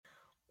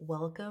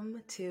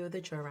Welcome to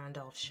the Joy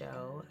Randolph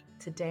Show.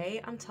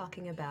 Today I'm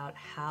talking about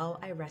how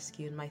I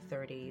rescued my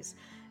 30s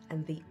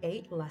and the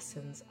 8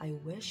 lessons I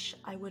wish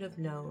I would have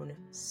known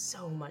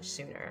so much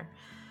sooner.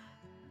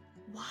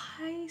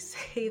 Why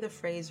say the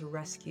phrase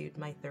rescued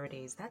my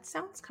 30s? That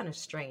sounds kind of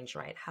strange,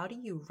 right? How do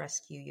you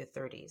rescue your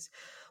 30s?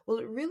 Well,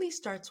 it really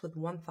starts with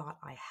one thought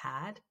I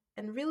had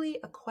and really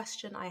a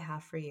question I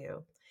have for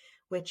you,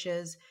 which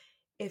is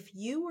if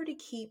you were to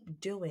keep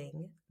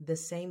doing the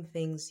same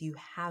things you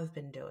have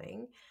been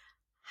doing,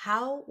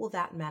 how will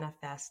that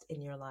manifest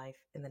in your life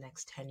in the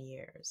next 10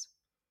 years?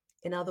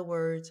 In other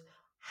words,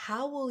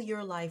 how will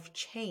your life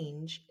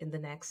change in the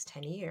next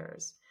 10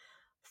 years?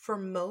 For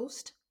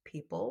most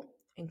people,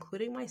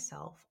 including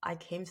myself, I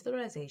came to the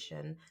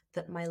realization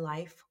that my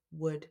life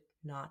would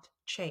not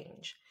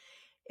change.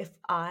 If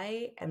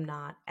I am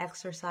not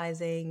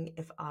exercising,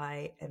 if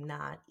I am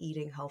not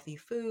eating healthy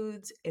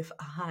foods, if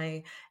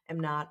I am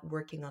not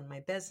working on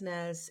my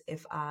business,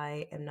 if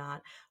I am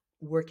not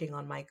working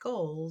on my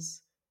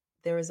goals,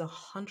 there is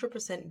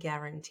 100%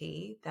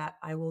 guarantee that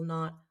I will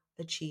not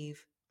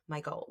achieve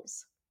my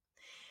goals.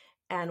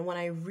 And when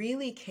I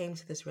really came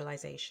to this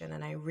realization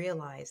and I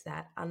realized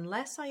that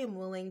unless I am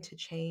willing to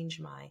change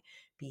my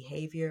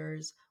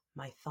behaviors,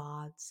 my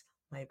thoughts,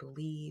 my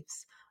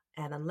beliefs,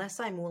 and unless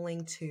I'm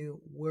willing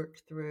to work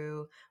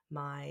through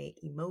my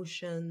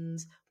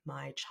emotions,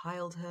 my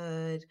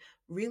childhood,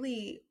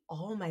 really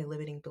all my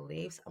limiting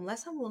beliefs,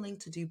 unless I'm willing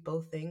to do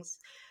both things,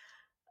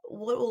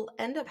 what will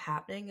end up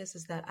happening is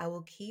that I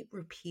will keep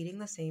repeating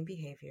the same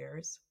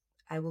behaviors.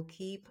 I will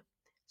keep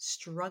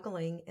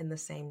struggling in the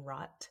same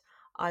rut.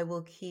 I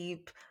will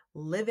keep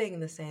living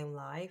the same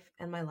life,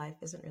 and my life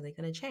isn't really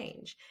going to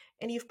change.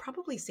 And you've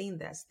probably seen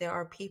this. There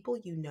are people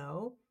you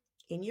know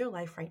in your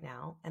life right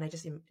now, and I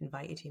just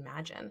invite you to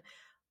imagine,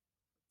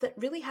 that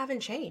really haven't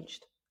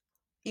changed.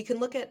 You can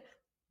look at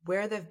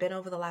where they've been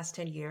over the last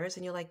 10 years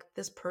and you're like,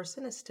 this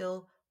person is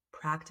still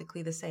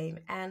practically the same.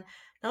 And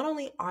not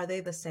only are they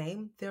the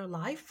same, their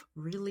life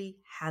really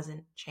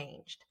hasn't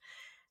changed.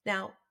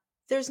 Now,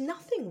 there's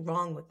nothing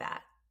wrong with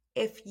that.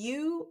 If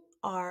you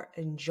are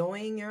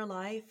enjoying your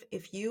life,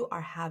 if you are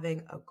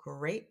having a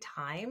great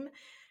time,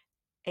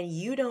 and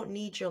you don't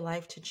need your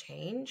life to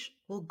change,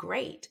 well,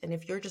 great. And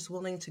if you're just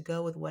willing to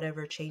go with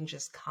whatever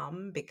changes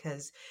come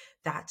because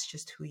that's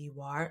just who you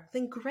are,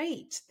 then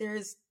great.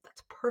 That's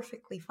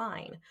perfectly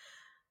fine.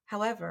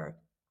 However,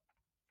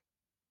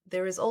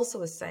 there is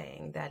also a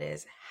saying that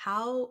is,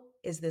 how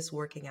is this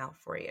working out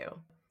for you?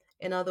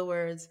 In other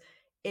words,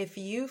 if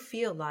you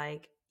feel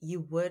like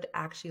you would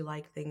actually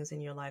like things in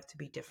your life to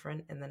be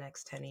different in the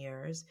next 10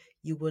 years,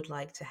 you would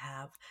like to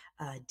have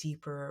a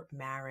deeper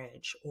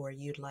marriage, or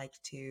you'd like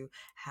to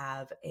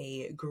have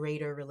a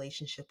greater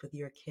relationship with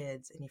your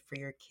kids, and for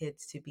your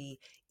kids to be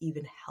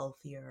even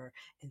healthier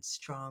and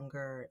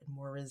stronger and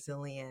more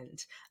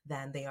resilient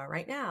than they are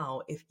right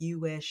now. If you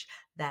wish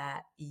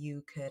that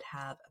you could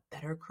have a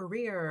better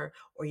career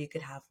or you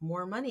could have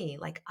more money.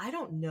 Like, I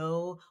don't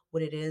know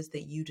what it is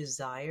that you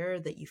desire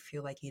that you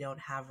feel like you don't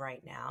have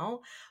right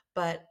now,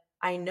 but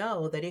I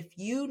know that if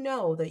you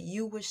know that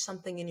you wish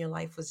something in your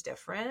life was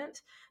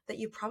different, that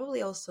you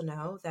probably also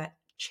know that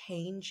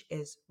change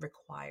is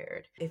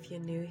required. If you're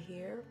new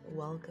here,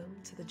 welcome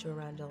to the Joy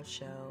Randolph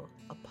Show,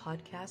 a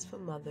podcast for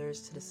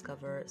mothers to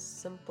discover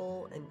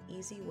simple and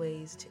easy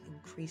ways to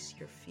increase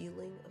your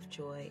feeling of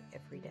joy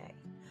every day.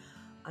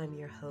 I'm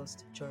your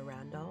host, Joy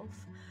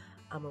Randolph.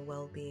 I'm a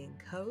well-being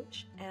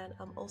coach, and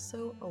I'm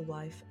also a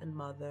wife and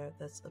mother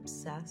that's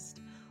obsessed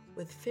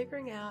with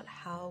figuring out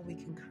how we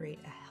can create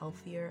a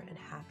healthier and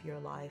happier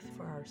life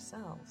for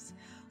ourselves,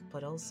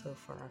 but also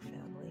for our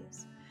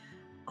families.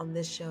 On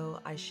this show,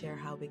 I share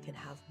how we can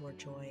have more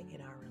joy in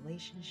our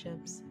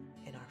relationships,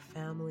 in our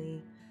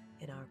family,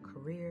 in our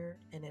career,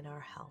 and in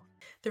our health.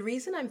 The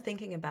reason I'm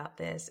thinking about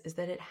this is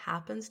that it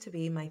happens to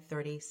be my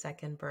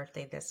 32nd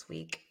birthday this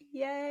week.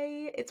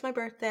 Yay! It's my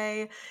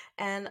birthday.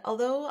 And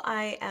although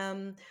I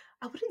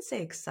wouldn't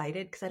say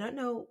excited, because I don't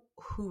know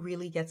who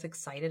really gets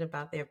excited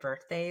about their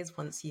birthdays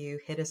once you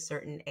hit a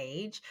certain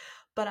age,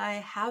 but I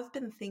have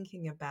been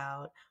thinking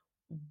about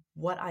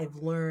what I've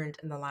learned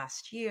in the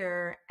last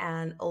year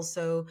and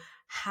also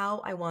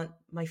how I want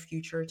my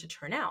future to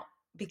turn out.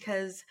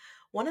 Because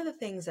one of the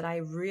things that I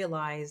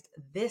realized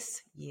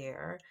this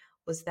year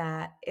was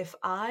that if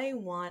I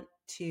want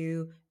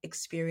to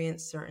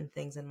experience certain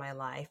things in my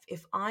life,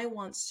 if I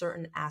want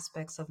certain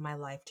aspects of my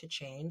life to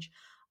change,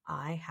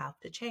 I have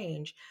to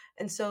change.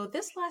 And so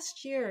this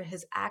last year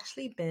has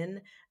actually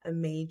been a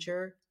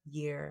major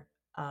year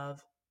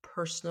of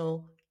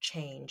personal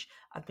change.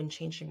 I've been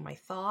changing my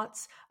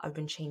thoughts. I've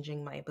been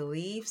changing my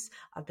beliefs.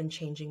 I've been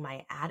changing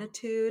my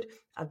attitude.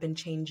 I've been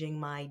changing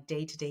my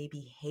day-to-day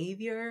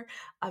behavior.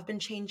 I've been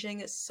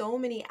changing so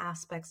many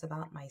aspects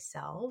about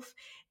myself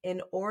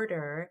in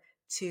order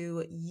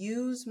to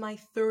use my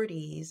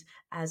 30s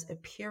as a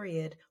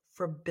period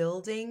for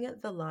building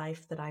the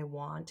life that I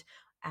want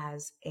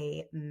as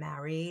a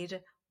married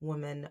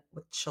woman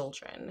with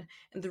children.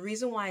 And the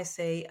reason why I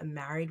say a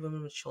married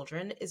woman with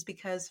children is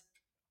because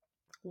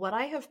What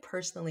I have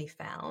personally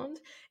found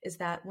is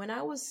that when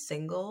I was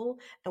single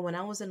and when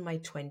I was in my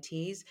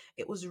 20s,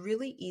 it was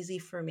really easy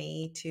for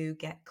me to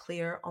get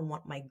clear on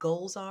what my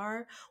goals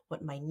are,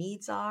 what my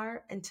needs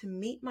are, and to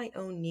meet my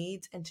own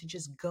needs and to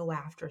just go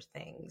after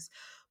things.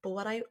 But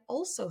what I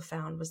also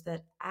found was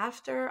that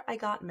after I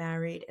got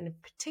married, and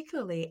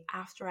particularly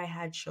after I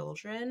had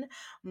children,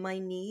 my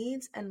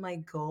needs and my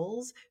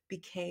goals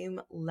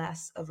became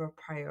less of a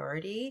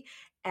priority.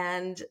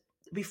 And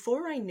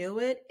before I knew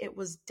it, it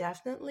was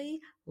definitely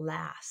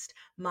last.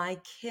 My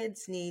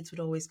kids' needs would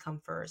always come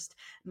first.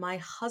 My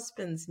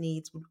husband's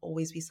needs would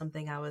always be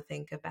something I would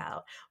think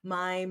about.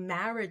 My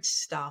marriage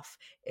stuff,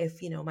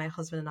 if, my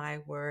husband and I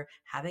were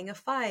having a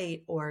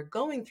fight or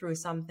going through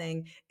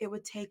something, it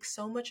would take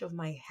so much of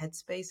my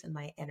headspace and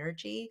my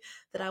energy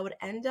that I would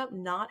end up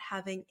not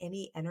having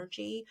any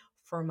energy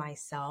for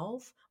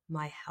myself,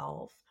 my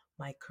health,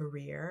 my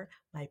career,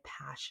 my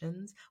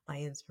passions, my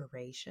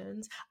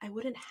inspirations. I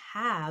wouldn't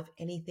have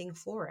anything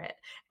for it.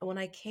 And when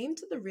I came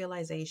to the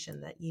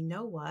realization that, you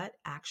know what,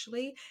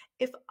 actually,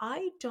 if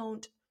I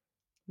don't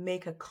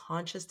make a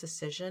conscious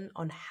decision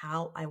on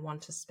how I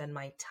want to spend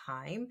my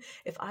time,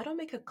 if I don't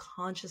make a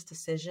conscious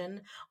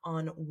decision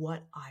on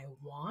what I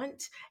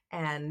want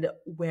and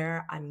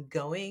where I'm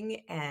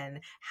going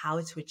and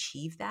how to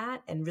achieve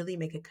that and really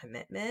make a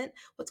commitment,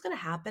 what's going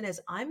to happen is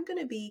I'm going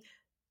to be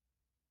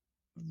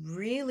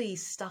really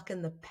stuck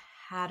in the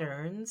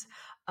patterns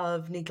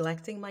of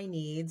neglecting my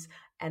needs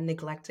and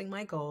neglecting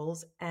my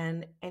goals.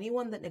 And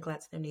anyone that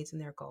neglects their needs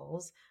and their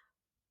goals,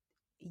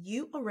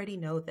 you already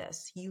know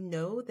this. You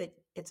know that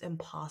it's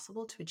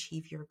impossible to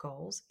achieve your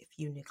goals if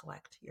you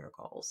neglect your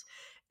goals.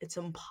 It's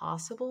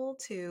impossible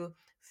to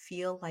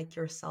feel like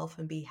yourself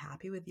and be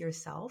happy with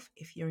yourself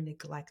if you're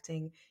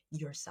neglecting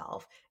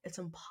yourself. It's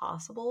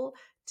impossible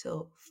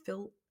to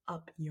fill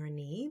up your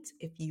needs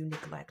if you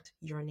neglect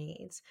your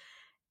needs.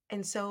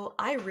 And so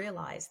I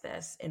realized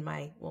this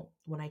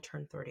when I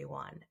turned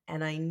 31,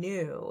 and I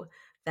knew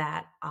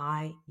that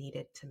I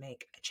needed to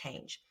make a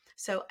change.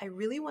 So I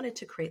really wanted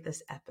to create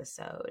this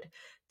episode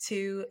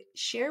to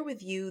share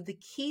with you the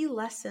key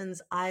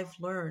lessons I've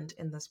learned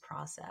in this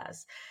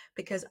process,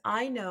 because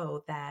I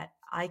know that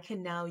I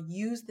can now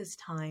use this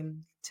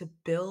time to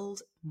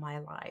build my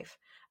life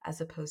as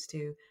opposed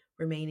to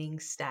remaining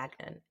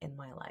stagnant in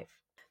my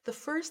life. The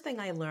first thing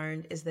I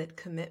learned is that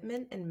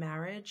commitment in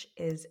marriage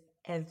is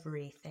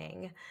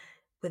everything.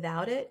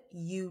 Without it,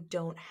 you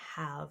don't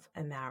have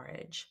a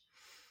marriage.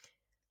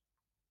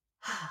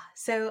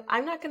 So,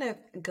 I'm not going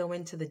to go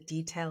into the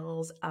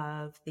details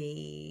of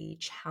the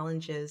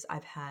challenges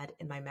I've had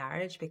in my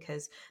marriage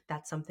because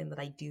that's something that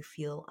I do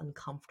feel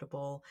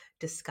uncomfortable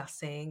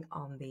discussing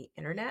on the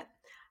internet.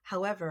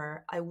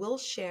 However, I will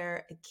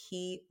share a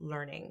key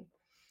learning.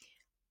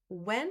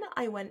 When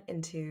I went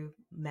into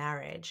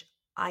marriage,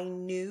 I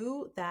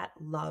knew that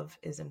love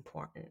is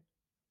important.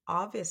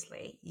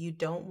 Obviously, you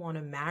don't want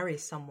to marry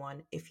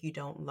someone if you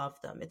don't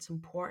love them. It's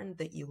important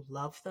that you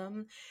love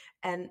them.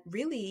 And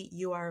really,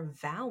 you are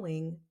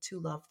vowing to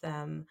love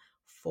them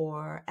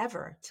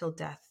forever till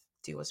death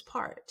do us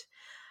part.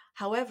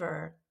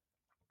 However,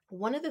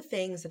 one of the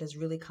things that has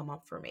really come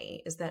up for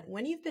me is that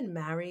when you've been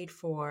married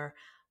for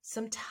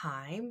some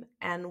time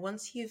and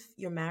once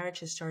your marriage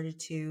has started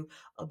to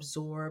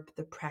absorb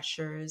the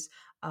pressures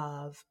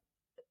of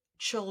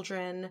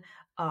children,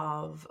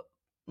 of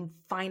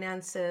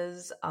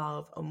finances,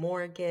 of a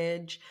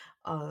mortgage,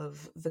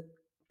 of the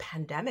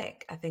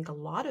pandemic. I think a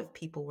lot of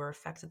people were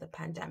affected the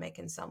pandemic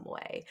in some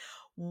way.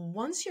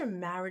 Once your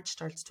marriage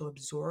starts to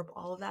absorb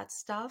all of that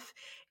stuff,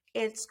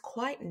 it's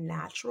quite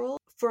natural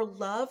for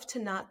love to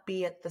not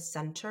be at the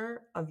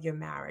center of your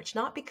marriage,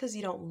 not because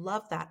you don't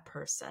love that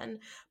person,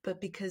 but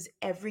because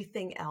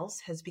everything else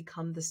has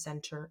become the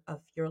center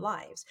of your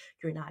lives.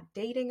 You're not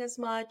dating as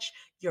much,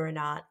 you're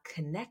not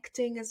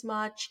connecting as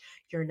much,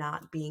 you're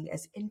not being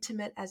as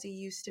intimate as you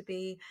used to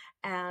be,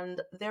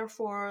 and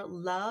therefore,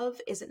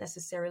 love isn't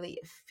necessarily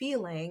a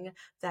feeling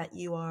that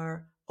you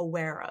are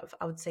aware of.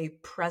 I would say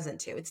present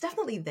to. It's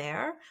definitely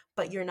there,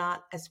 but you're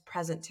not as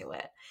present to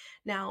it.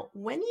 Now,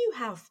 when you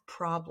have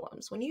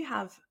problems, when you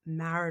have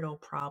marital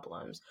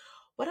problems,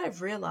 what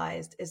I've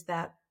realized is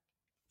that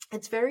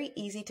it's very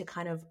easy to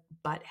kind of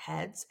butt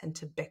heads and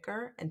to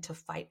bicker and to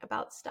fight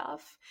about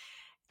stuff.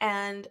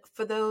 And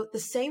for the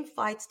same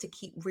fights to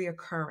keep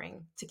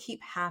reoccurring, to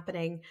keep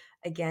happening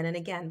again and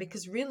again,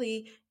 because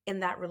really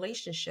in that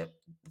relationship,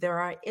 there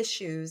are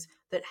issues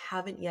that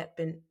haven't yet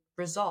been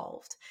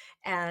resolved.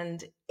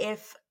 And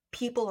if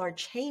people are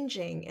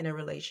changing in a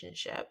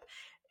relationship,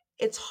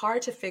 it's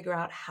hard to figure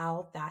out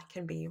how that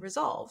can be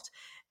resolved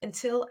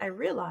until I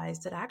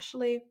realized that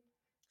actually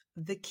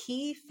the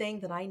key thing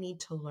that I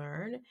need to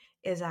learn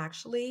is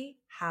actually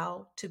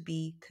how to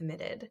be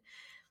committed.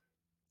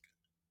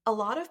 A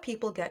lot of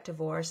people get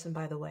divorced. And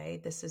by the way,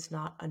 this is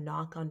not a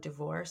knock on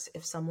divorce.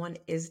 If someone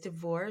is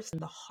divorced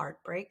and the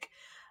heartbreak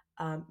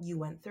you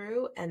went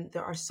through, and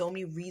there are so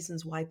many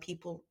reasons why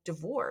people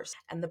divorce,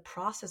 and the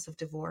process of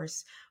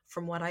divorce,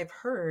 from what I've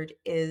heard,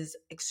 is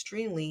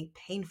extremely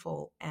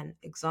painful and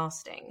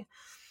exhausting.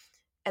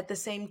 At the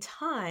same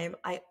time,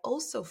 I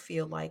also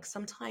feel like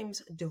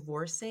sometimes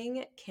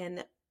divorcing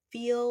can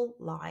feel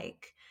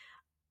like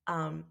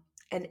um,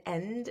 an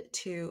end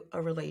to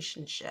a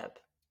relationship.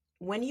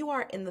 When you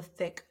are in the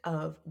thick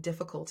of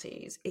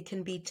difficulties, it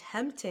can be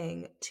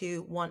tempting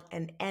to want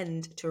an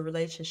end to a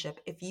relationship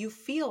if you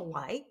feel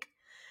like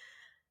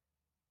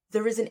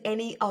there isn't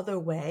any other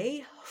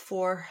way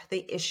for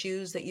the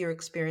issues that you're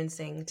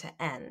experiencing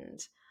to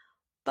end.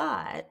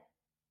 But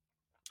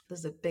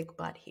there's a big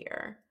but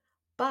here.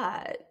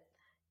 But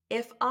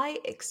if I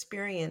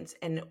experience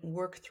and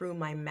work through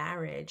my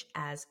marriage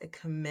as a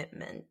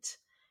commitment,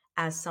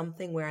 as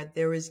something where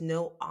there is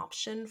no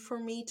option for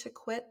me to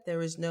quit,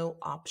 there is no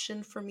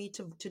option for me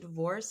to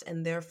divorce,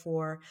 and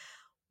therefore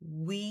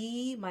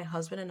my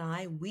husband and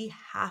I, we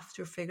have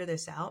to figure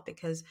this out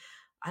because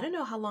I don't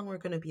know how long we're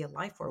going to be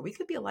alive for. We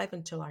could be alive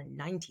until our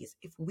 90s.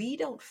 If we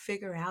don't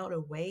figure out a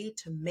way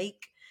to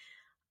make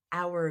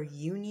our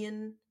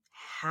union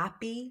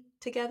happy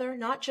together,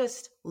 not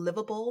just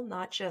livable,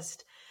 not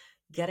just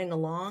getting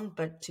along,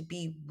 but to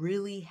be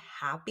really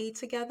happy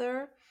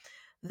together,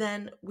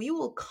 then we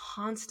will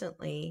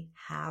constantly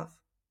have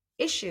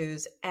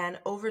issues. And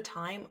over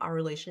time, our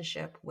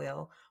relationship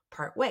will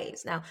part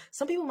ways. Now,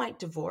 some people might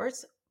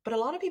divorce, but a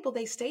lot of people,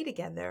 they stay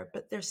together,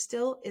 but there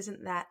still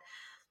isn't that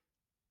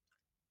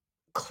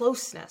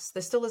closeness.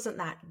 There still isn't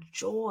that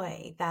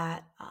joy,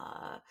 that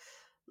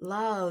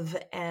love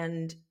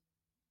and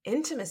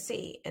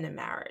intimacy in a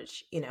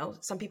marriage.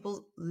 Some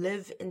people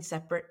live in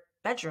separate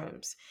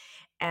bedrooms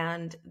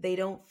and they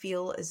don't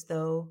feel as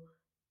though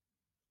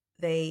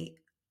they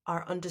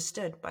are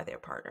understood by their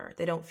partner.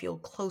 They don't feel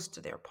close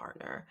to their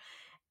partner.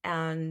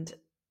 And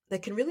there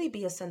can really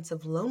be a sense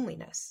of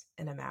loneliness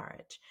in a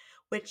marriage,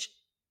 which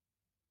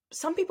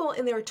some people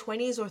in their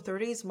 20s or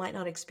 30s might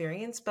not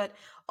experience, but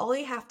all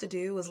you have to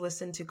do is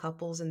listen to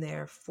couples in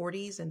their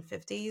 40s and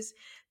 50s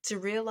to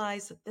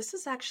realize that this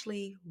is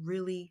actually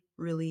really,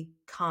 really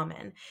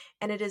common.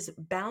 And it is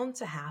bound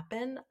to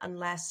happen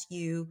unless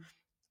you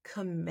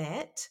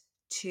commit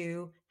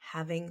to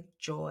having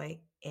joy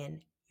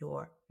in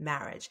your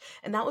marriage.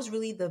 And that was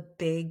really the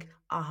big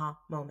aha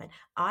moment.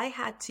 I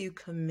had to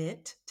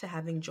commit to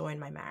having joy in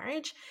my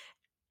marriage,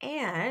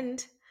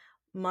 and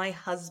my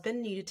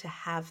husband needed to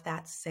have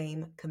that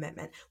same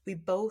commitment. We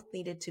both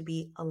needed to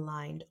be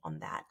aligned on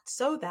that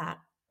so that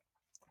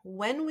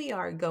when we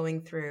are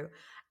going through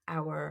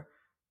our,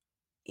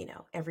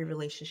 every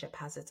relationship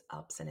has its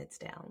ups and its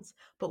downs.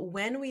 But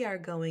when we are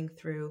going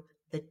through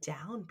the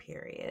down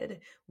period,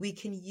 we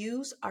can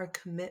use our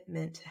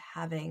commitment to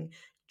having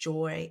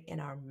joy in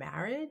our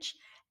marriage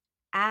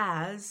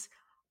as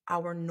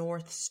our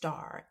North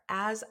Star,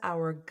 as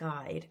our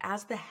guide,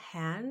 as the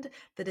hand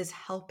that is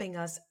helping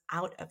us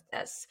out of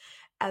this,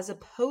 as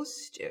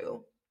opposed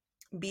to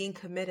being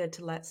committed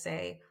to, let's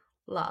say,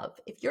 love.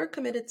 If you're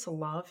committed to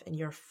love and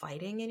you're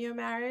fighting in your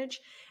marriage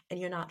and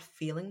you're not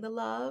feeling the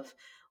love,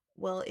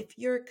 well, if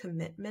your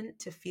commitment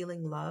to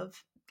feeling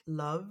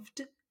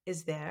loved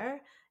is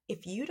there,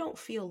 if you don't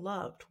feel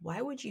loved,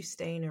 why would you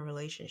stay in a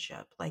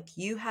relationship? Like,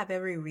 you have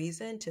every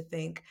reason to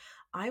think,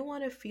 I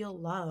want to feel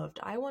loved.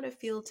 I want to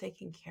feel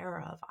taken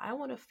care of. I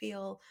want to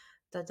feel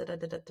da da da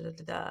da da da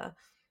da da.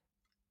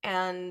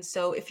 And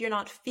so if you're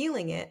not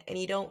feeling it and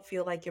you don't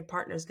feel like your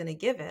partner's going to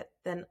give it,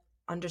 then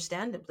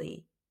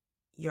understandably,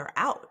 you're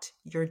out,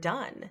 you're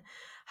done.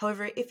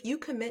 However, if you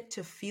commit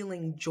to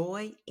feeling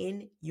joy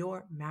in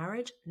your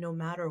marriage, no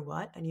matter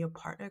what, and your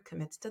partner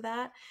commits to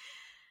that,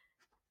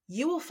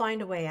 you will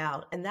find a way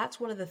out. And that's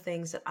one of the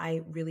things that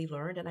I really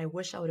learned. And I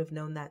wish I would have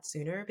known that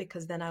sooner,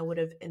 because then I would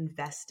have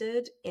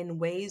invested in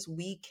ways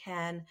we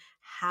can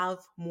have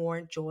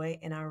more joy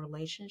in our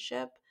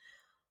relationship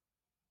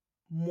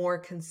more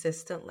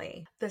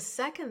consistently. The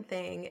second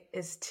thing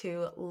is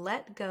to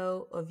let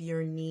go of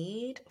your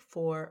need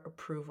for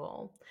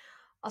approval.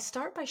 I'll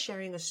start by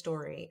sharing a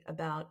story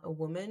about a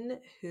woman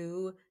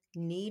who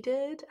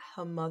needed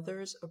her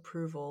mother's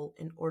approval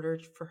in order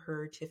for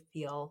her to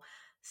feel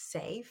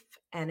safe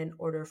and in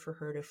order for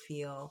her to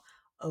feel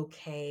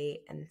okay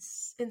and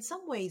in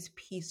some ways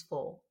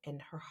peaceful in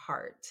her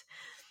heart.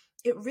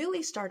 It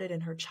really started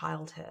in her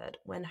childhood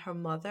when her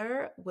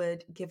mother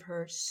would give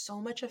her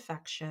so much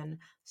affection,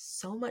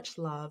 so much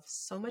love,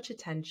 so much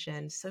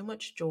attention, so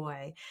much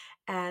joy.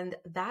 And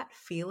that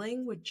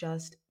feeling would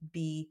just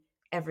be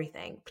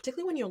everything.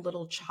 Particularly when you're a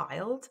little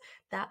child,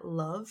 that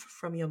love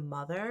from your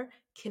mother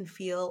can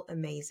feel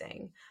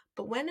amazing.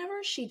 But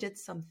whenever she did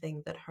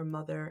something that her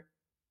mother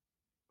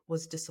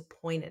was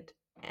disappointed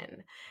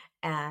in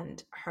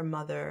and her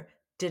mother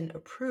didn't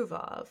approve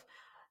of,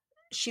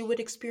 she would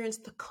experience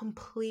the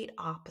complete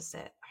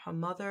opposite. Her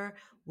mother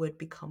would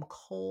become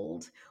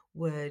cold,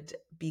 would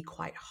be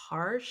quite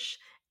harsh,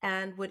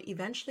 and would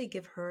eventually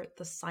give her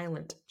the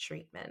silent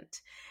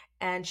treatment.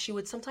 And she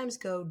would sometimes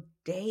go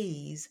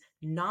days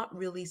not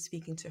really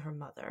speaking to her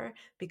mother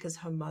because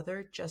her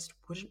mother just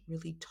wouldn't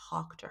really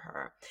talk to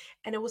her.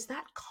 And it was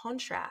that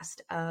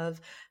contrast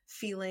of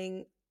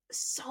feeling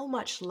so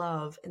much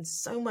love and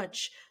so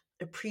much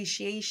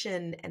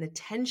appreciation and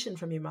attention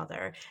from your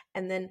mother,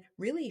 and then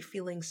really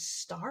feeling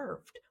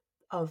starved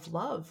of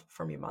love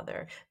from your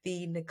mother,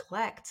 the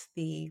neglect,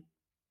 the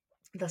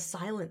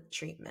silent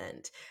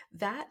treatment,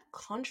 that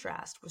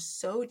contrast was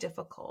so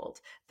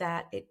difficult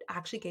that it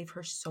actually gave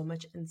her so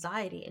much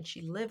anxiety. And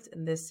she lived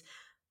in this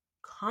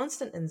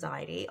constant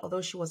anxiety,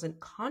 although she wasn't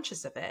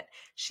conscious of it.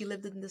 She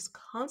lived in this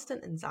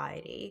constant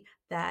anxiety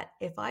that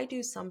if I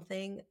do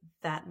something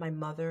that my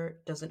mother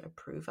doesn't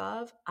approve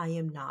of, I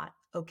am not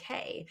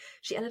okay.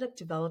 She ended up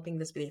developing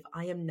this belief: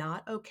 I am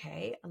not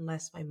okay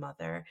unless my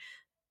mother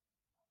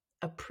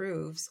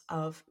approves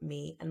of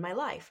me and my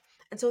life.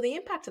 And so the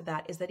impact of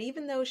that is that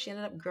even though she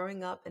ended up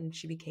growing up and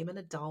she became an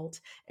adult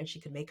and she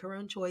could make her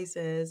own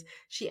choices,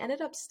 she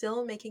ended up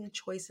still making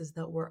choices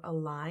that were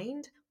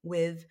aligned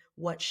with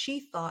what she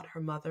thought her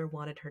mother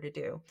wanted her to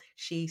do.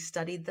 She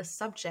studied the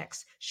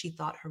subjects she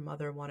thought her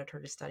mother wanted her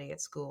to study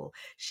at school.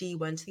 She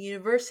went to the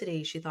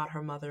university she thought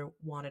her mother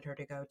wanted her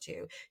to go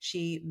to.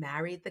 She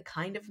married the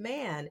kind of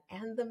man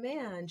and the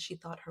man she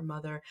thought her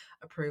mother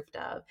approved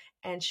of.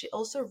 And she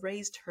also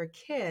raised her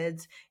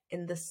kids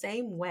in the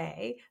same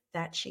way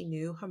that she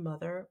knew her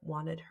mother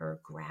wanted her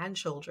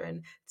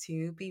grandchildren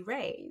to be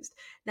raised.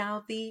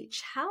 Now, the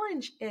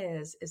challenge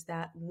is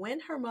that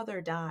when her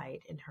mother died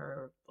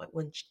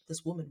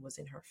this woman was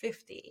in her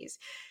 50s,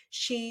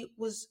 she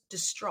was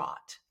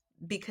distraught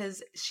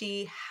because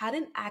she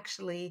hadn't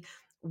actually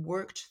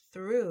worked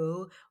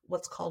through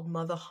what's called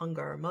mother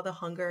hunger. Mother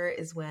hunger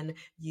is when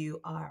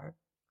you are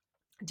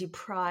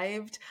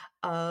deprived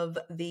of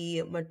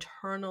the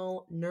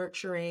maternal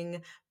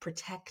nurturing,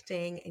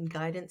 protecting, and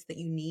guidance that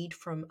you need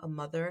from a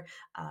mother.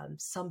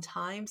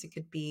 Sometimes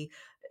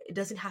it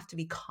doesn't have to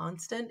be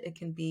constant, it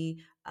can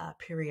be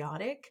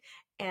periodic.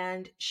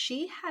 And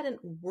she hadn't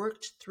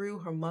worked through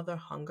her mother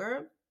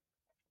hunger.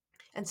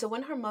 And so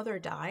when her mother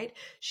died,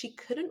 she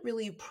couldn't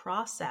really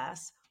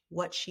process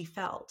what she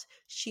felt.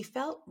 She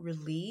felt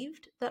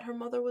relieved that her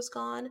mother was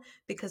gone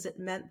because it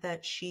meant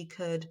that she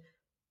could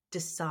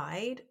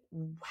decide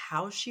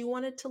how she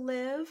wanted to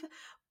live,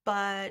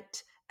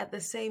 but at the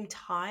same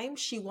time,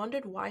 she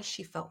wondered why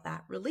she felt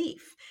that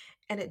relief.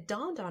 And it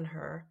dawned on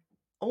her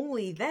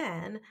only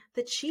then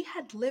that she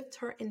had lived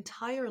her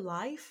entire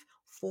life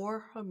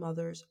for her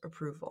mother's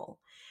approval.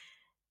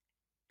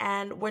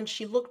 And when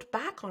she looked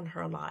back on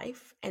her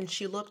life and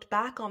she looked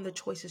back on the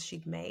choices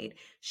she'd made,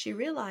 she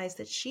realized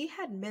that she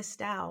had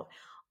missed out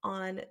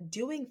on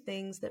doing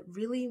things that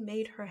really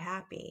made her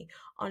happy,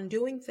 on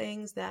doing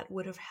things that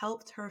would have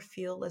helped her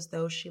feel as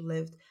though she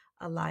lived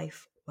a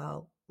life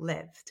well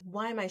lived.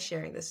 Why am I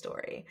sharing this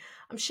story?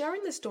 I'm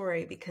sharing this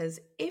story because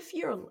if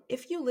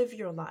you live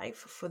your life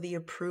for the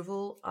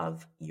approval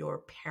of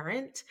your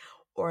parent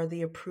or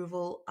the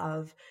approval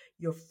of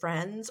your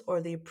friends or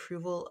the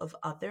approval of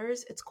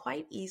others, it's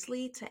quite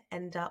easily to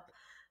end up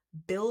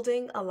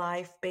building a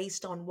life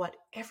based on what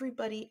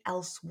everybody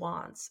else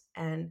wants,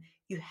 and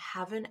you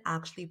haven't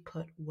actually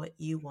put what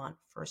you want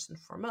first and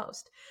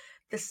foremost.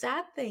 The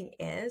sad thing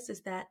is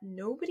that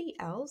nobody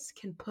else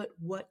can put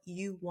what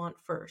you want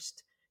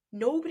first.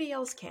 Nobody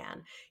else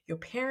can. Your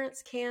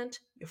parents can't,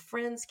 your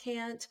friends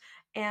can't,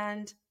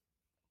 and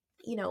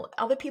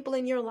other people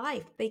in your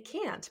life, they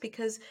can't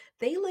because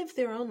they live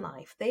their own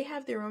life. They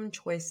have their own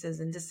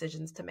choices and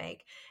decisions to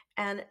make,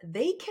 and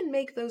they can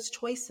make those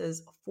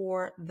choices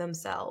for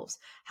themselves.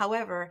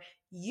 However,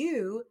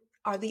 you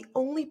are the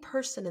only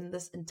person in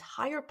this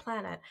entire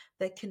planet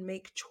that can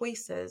make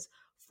choices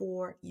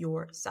for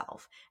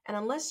yourself. And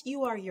unless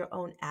you are your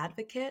own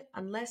advocate,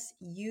 unless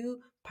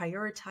you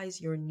prioritize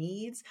your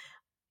needs,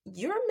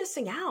 you're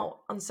missing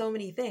out on so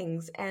many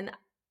things. And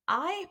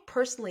I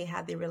personally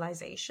had the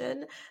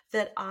realization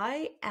that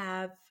I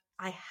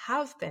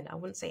have been, I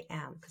wouldn't say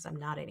am because I'm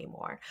not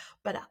anymore,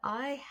 but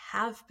I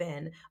have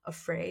been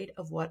afraid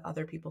of what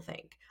other people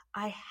think.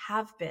 I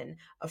have been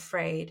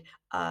afraid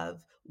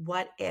of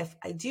what if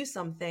I do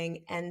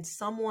something and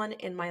someone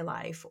in my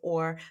life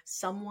or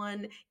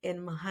someone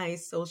in my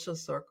social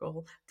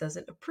circle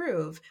doesn't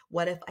approve?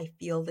 What if I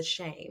feel the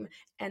shame?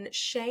 And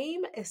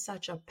shame is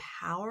such a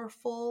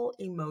powerful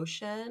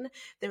emotion.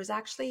 There's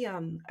actually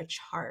a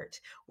chart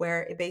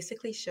where it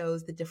basically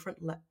shows the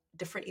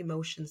different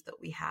emotions that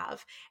we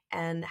have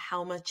and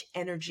how much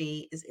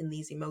energy is in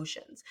these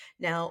emotions.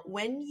 Now,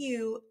 when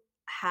you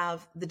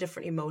have the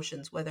different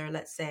emotions, whether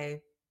let's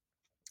say,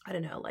 I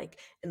don't know, like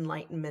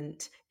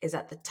enlightenment is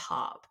at the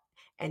top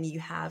and you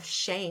have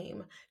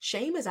shame.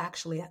 Shame is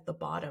actually at the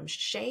bottom.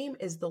 Shame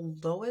is the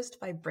lowest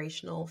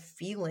vibrational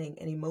feeling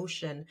and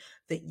emotion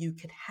that you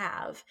could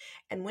have.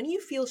 And when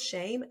you feel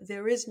shame,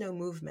 there is no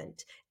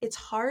movement. It's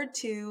hard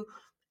to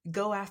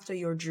go after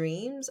your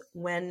dreams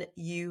when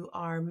you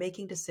are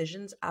making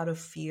decisions out of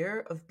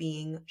fear of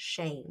being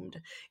shamed.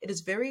 It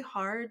is very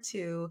hard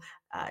to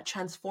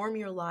transform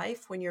your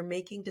life when you're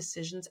making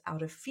decisions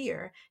out of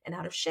fear and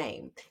out of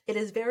shame. It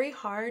is very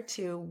hard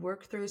to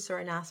work through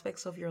certain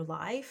aspects of your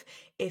life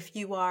if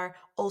you are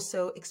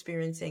also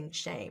experiencing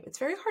shame. It's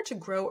very hard to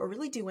grow or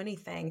really do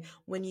anything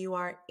when you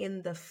are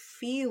in the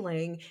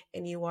feeling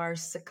and you are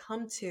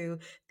succumb to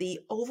the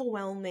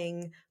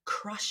overwhelming,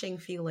 crushing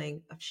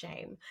feeling of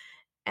shame.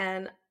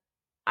 And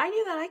I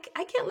knew that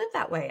I can't live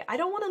that way. I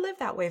don't want to live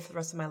that way for the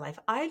rest of my life.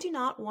 I do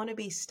not want to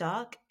be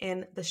stuck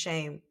in the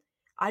shame.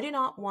 I do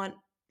not want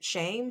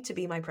shame to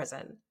be my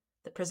prison,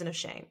 the prison of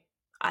shame.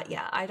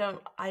 Yeah, I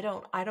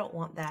don't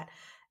want that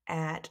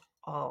at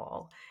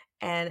all.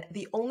 And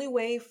the only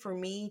way for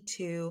me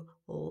to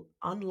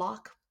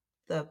unlock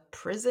the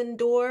prison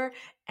door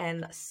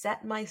and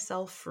set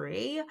myself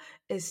free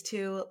is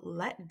to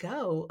let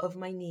go of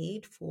my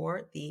need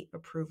for the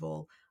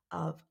approval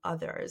of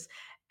others.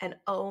 And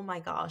oh my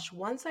gosh,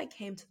 once I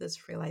came to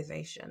this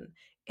realization,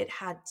 it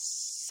had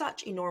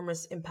such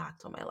enormous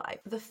impact on my life.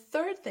 The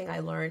third thing I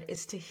learned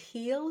is to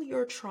heal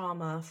your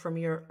trauma from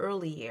your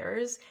early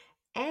years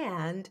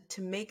and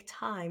to make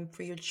time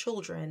for your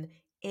children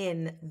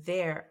in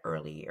their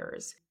early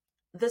years.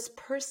 This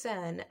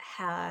person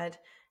had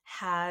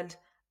an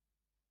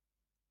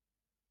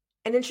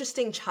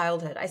interesting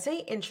childhood. I say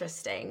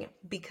interesting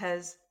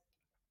because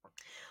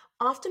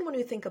often when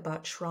we think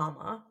about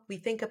trauma, we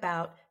think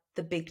about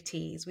the big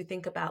T's. We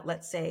think about,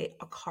 let's say,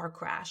 a car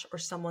crash or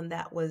someone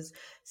that was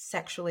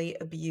sexually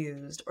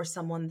abused or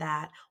someone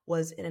that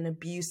was in an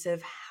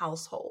abusive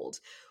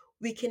household.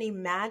 We can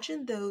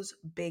imagine those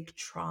big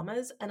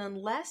traumas, and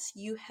unless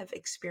you have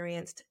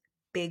experienced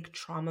big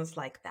traumas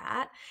like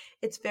that,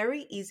 it's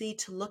very easy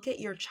to look at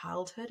your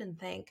childhood and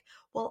think,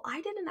 well, I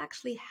didn't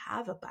actually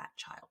have a bad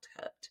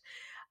childhood.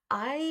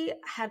 I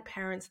had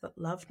parents that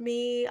loved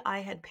me. I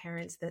had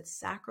parents that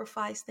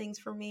sacrificed things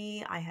for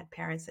me. I had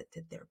parents that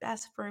did their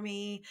best for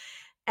me.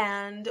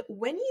 And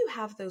when you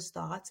have those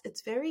thoughts, it's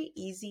very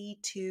easy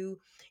to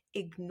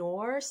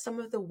ignore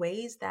some of the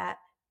ways that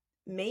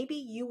maybe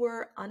you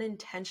were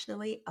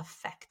unintentionally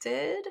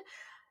affected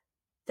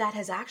that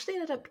has actually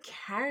ended up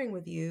carrying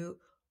with you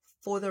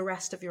for the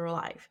rest of your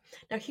life.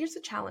 Now, here's the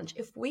challenge.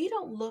 If we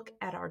don't look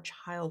at our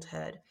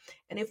childhood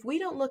and if we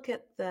don't look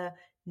at the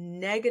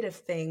negative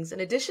things in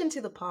addition to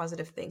the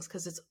positive things,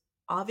 because it's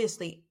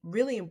obviously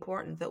really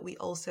important that we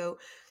also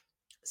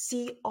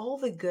see all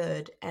the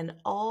good and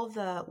all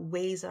the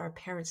ways that our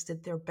parents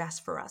did their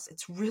best for us.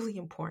 It's really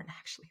important,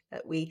 actually,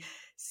 that we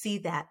see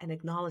that and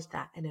acknowledge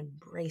that and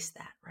embrace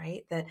that,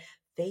 right? That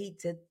they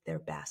did their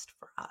best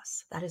for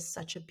us. That is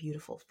such a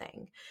beautiful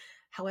thing.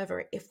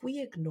 However, if we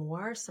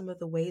ignore some of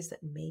the ways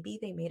that maybe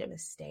they made a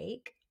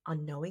mistake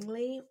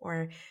unknowingly,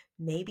 or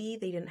maybe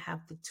they didn't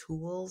have the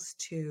tools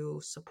to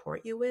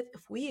support you with,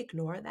 if we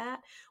ignore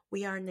that,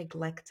 we are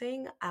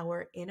neglecting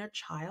our inner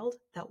child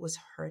that was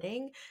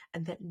hurting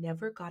and that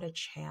never got a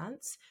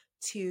chance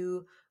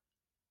to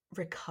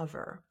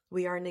recover.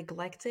 We are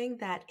neglecting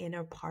that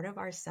inner part of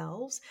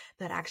ourselves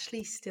that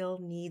actually still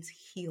needs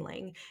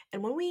healing.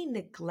 And when we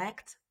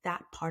neglect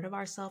that part of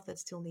ourselves that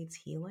still needs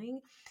healing,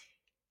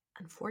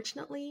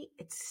 unfortunately,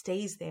 it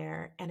stays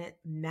there and it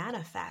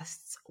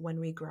manifests when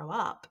we grow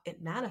up.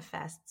 It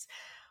manifests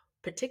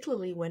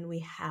particularly when we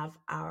have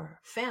our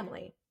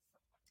family.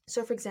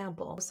 So, for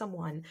example,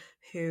 someone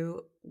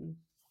who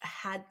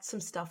had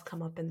some stuff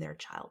come up in their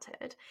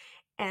childhood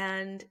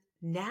and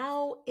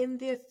now in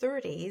their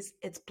 30s,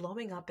 it's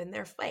blowing up in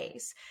their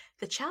face.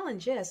 The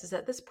challenge is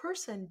that this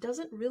person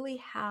doesn't really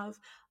have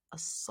a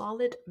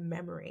solid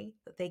memory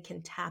that they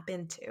can tap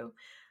into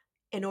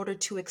in order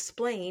to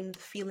explain the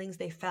feelings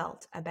they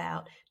felt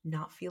about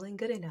not feeling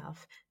good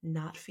enough,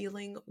 not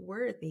feeling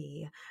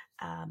worthy.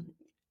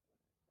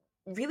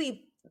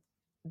 Really,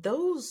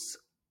 those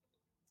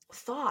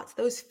thoughts,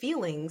 those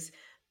feelings,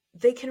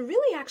 they can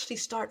really actually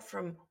start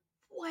from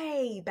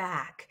way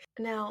back.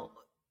 Now,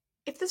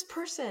 if this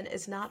person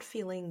is not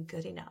feeling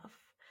good enough,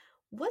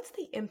 what's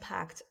the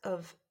impact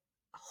of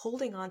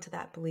holding on to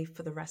that belief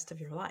for the rest of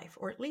your life,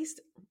 or at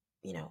least,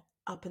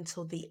 up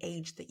until the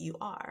age that you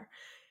are?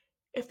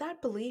 If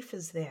that belief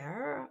is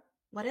there,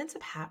 what ends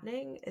up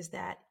happening is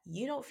that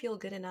you don't feel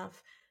good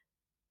enough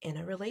in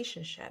a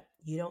relationship.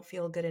 You don't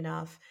feel good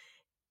enough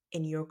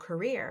in your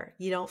career.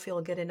 You don't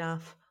feel good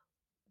enough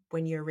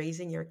when you're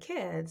raising your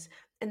kids.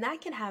 And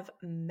that can have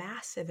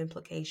massive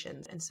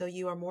implications. And so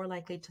you are more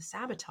likely to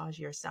sabotage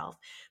yourself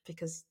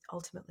because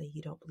ultimately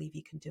you don't believe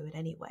you can do it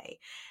anyway.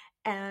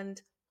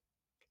 And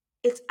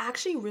it's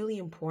actually really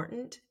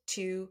important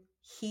to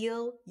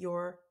heal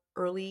your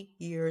early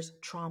years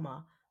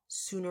trauma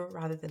sooner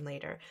rather than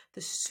later.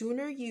 The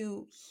sooner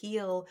you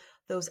heal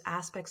those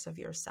aspects of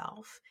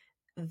yourself,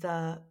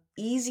 the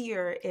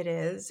easier it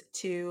is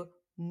to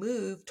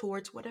move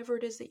towards whatever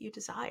it is that you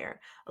desire.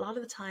 A lot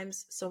of the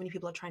times, so many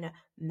people are trying to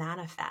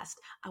manifest.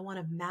 I want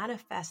to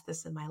manifest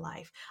this in my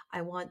life.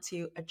 I want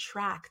to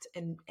attract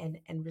and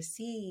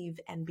receive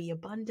and be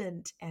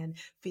abundant and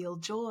feel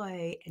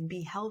joy and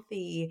be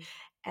healthy.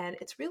 And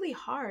it's really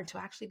hard to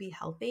actually be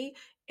healthy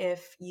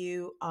if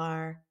you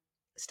are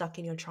stuck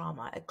in your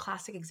trauma. A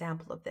classic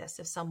example of this,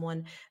 if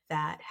someone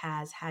that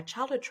has had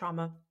childhood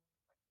trauma,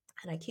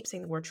 and I keep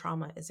saying the word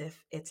trauma as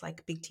if it's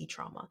like big T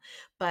trauma,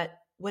 but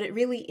what it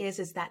really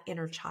is that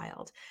inner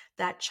child,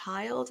 that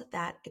child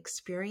that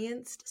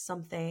experienced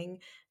something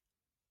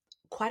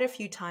quite a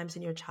few times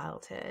in your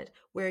childhood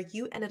where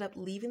you ended up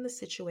leaving the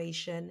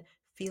situation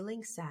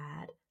feeling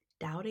sad,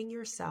 doubting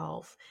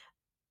yourself,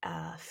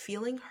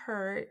 feeling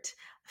hurt,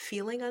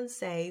 feeling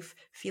unsafe,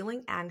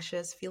 feeling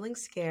anxious, feeling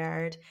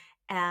scared,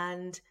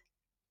 and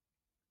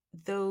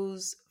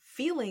those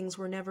feelings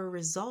were never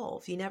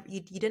resolved. You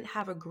didn't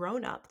have a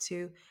grown up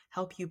to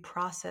help you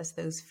process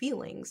those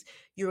feelings.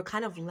 You were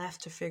kind of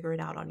left to figure it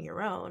out on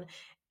your own.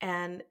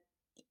 And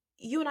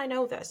you and I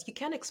know this. You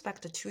can't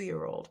expect a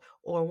 2-year-old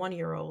or a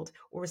 1-year-old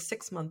or a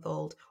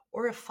 6-month-old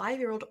or a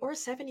 5-year-old or a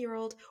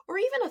 7-year-old or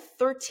even a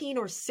 13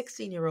 or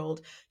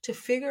 16-year-old to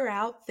figure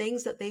out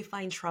things that they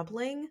find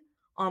troubling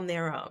on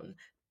their own.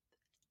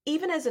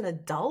 Even as an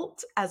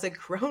adult, as a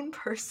grown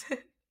person,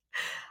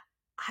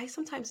 I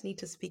sometimes need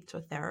to speak to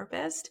a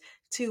therapist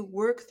to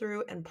work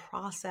through and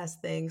process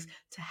things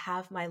to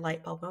have my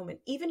light bulb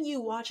moment. Even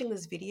you watching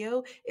this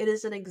video, it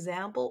is an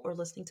example, or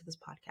listening to this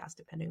podcast,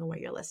 depending on where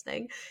you're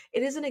listening,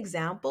 it is an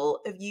example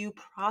of you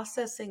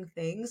processing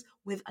things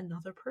with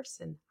another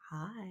person.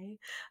 Hi.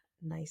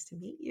 Nice to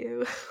meet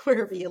you,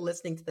 wherever you're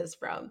listening to this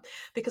from.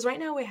 Because right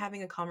now we're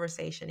having a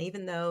conversation,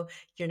 even though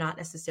you're not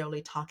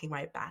necessarily talking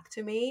right back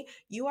to me,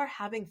 you are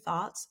having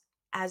thoughts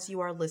as you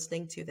are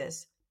listening to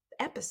this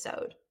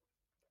episode.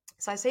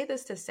 So I say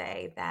this to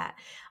say that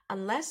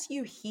unless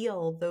you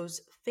heal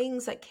those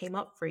things that came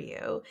up for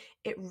you,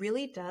 it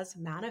really does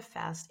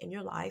manifest in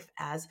your life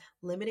as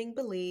limiting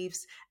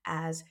beliefs,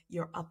 as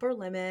your upper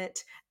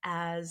limit,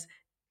 as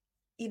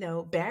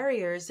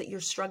barriers that you're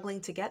struggling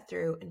to get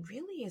through, and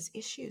really is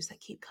issues that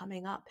keep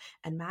coming up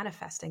and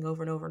manifesting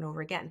over and over and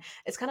over again.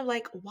 It's kind of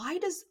like, why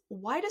does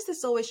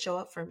this always show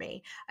up for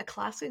me? A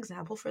classic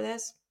example for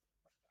this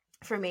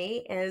for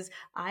me is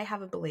I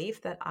have a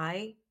belief that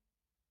I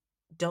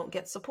don't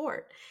get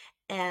support.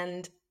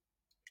 And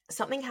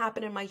something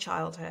happened in my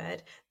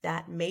childhood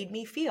that made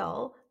me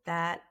feel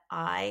that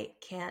I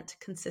can't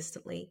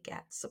consistently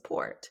get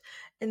support.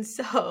 And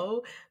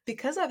so,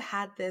 because I've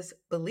had this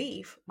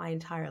belief my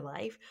entire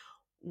life,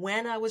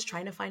 when I was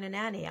trying to find a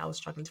nanny, I was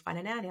struggling to find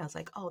a nanny. I was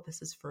like, oh,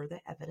 this is further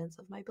evidence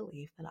of my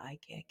belief that I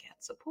can't get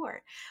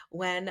support.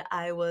 When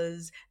I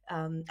was,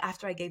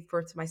 after I gave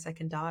birth to my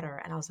second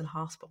daughter and I was in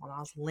hospital and I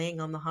was laying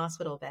on the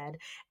hospital bed,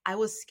 I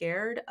was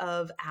scared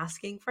of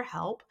asking for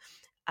help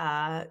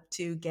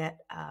to get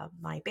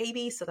my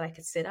baby so that I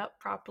could sit up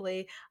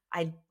properly.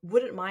 I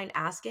wouldn't mind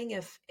asking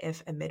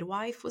if a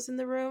midwife was in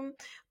the room,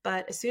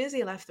 but as soon as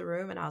he left the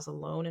room and I was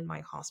alone in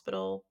my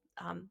hospital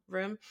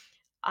room,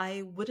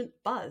 I wouldn't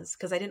buzz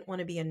because I didn't want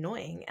to be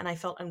annoying and I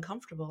felt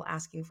uncomfortable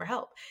asking for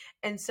help.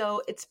 And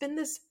so it's been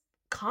this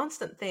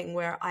constant thing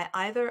where I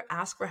either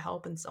ask for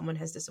help and someone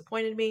has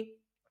disappointed me,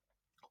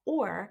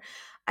 or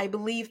I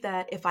believe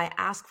that if I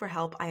ask for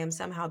help, I am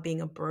somehow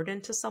being a burden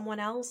to someone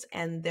else,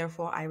 and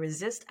therefore I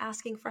resist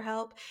asking for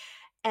help.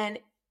 And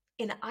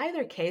in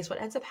either case,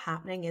 what ends up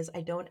happening is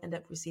I don't end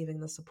up receiving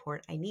the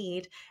support I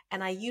need.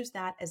 And I use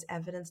that as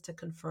evidence to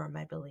confirm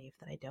my belief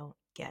that I don't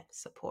get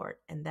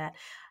support, and that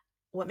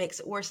what makes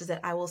it worse is that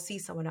I will see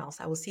someone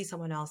else. I will see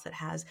someone else that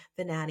has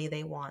the nanny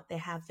they want. They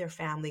have their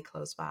family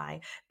close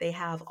by. They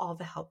have all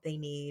the help they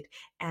need.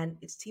 And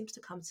it seems to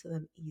come to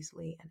them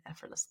easily and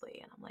effortlessly.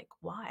 And I'm like,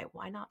 why?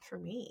 Why not for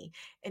me?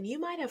 And you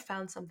might have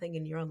found something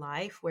in your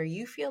life where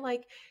you feel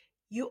like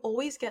you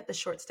always get the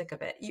short stick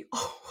of it. You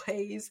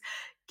always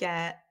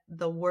get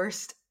the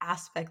worst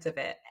aspect of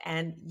it.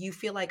 And you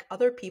feel like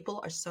other people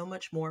are so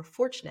much more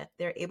fortunate.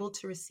 They're able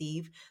to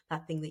receive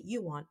that thing that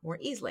you want more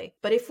easily.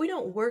 But if we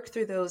don't work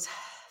through those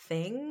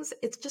things,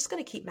 it's just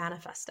going to keep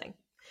manifesting.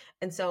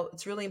 And so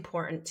it's really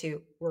important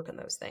to work on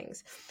those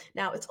things.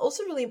 Now, it's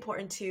also really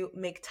important to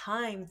make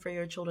time for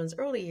your children's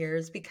early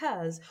years,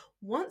 because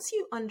once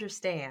you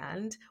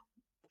understand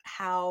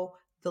how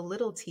the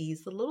little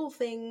T's, the little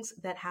things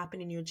that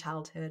happen in your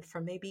childhood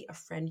from maybe a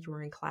friend you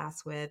were in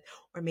class with,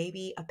 or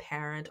maybe a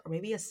parent, or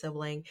maybe a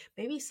sibling,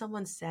 maybe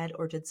someone said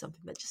or did something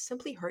that just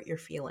simply hurt your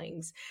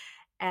feelings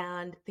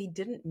and they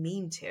didn't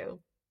mean to.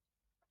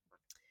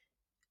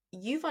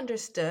 You've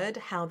understood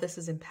how this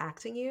is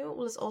impacting you.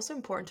 Well, it's also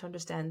important to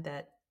understand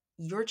that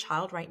your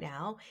child right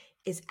now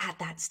is at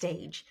that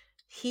stage.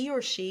 He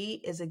or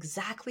she is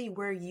exactly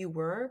where you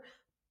were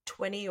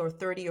 20 or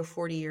 30 or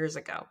 40 years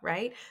ago,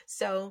 right?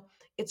 So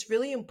it's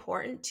really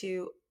important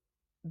to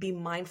be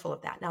mindful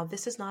of that. Now,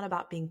 this is not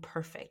about being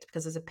perfect,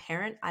 because as a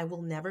parent, I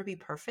will never be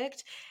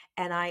perfect.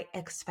 And I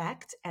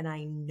expect and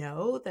I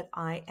know that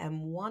I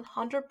am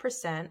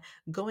 100%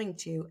 going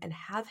to and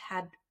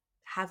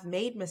have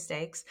made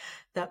mistakes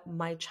that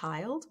my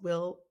child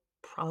will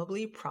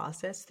probably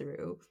process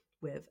through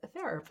with a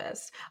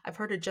therapist. I've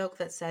heard a joke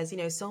that says,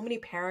 so many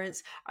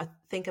parents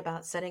think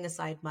about setting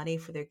aside money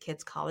for their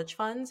kids' college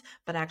funds,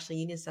 but actually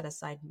you need to set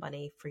aside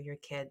money for your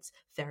kids'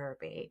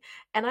 therapy.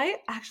 And I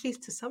actually,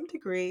 to some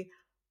degree,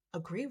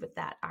 agree with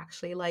that,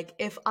 actually. Like,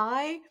 if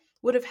I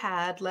would have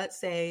had, let's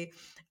say,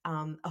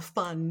 a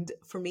fund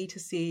for me to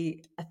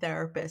see a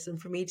therapist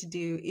and for me to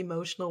do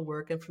emotional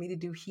work and for me to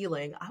do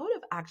healing, I would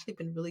have actually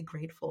been really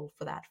grateful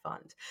for that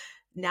fund.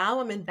 Now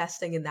I'm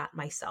investing in that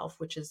myself,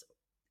 which is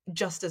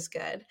just as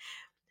good.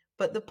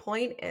 But the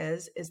point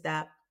is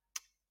that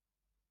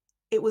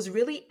it was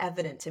really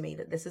evident to me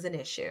that this is an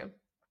issue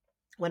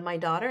when my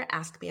daughter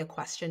asked me a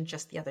question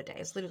just the other day.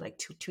 It's literally like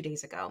two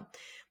days ago.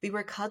 We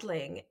were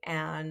cuddling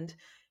and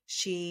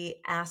she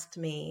asked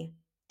me,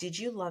 "Did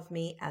you love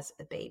me as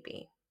a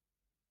baby?"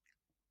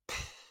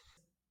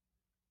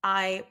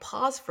 I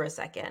paused for a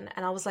second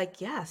and I was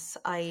like, "Yes,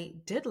 I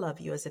did love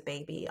you as a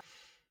baby."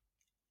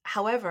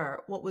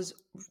 However, what was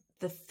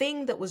the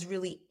thing that was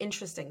really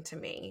interesting to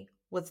me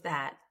was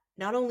that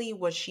not only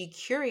was she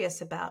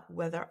curious about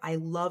whether I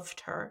loved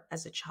her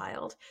as a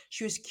child,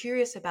 she was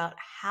curious about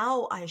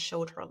how I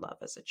showed her love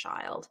as a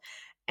child.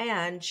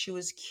 And she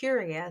was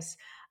curious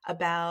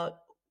about,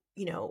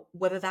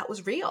 whether that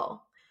was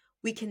real.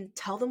 We can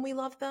tell them we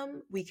love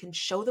them, we can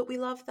show that we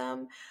love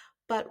them,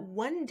 but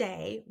one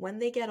day when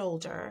they get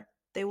older,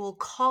 they will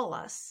call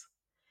us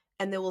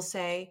and they will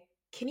say,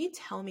 "Can you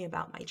tell me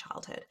about my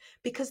childhood?"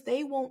 Because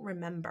they won't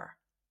remember.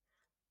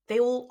 They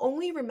will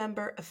only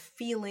remember a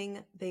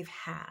feeling they've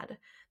had.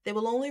 They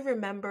will only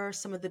remember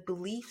some of the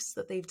beliefs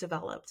that they've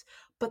developed,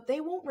 but they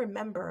won't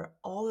remember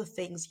all the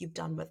things you've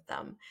done with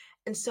them.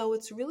 And so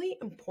it's really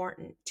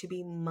important to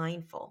be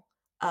mindful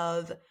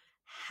of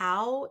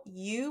how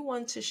you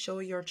want to show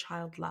your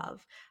child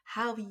love,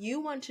 how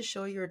you want to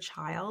show your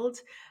child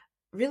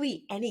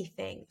really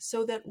anything,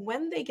 so that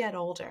when they get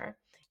older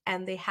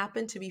and they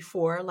happen to be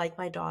four, like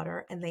my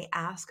daughter, and they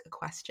ask a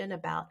question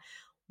about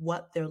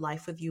what their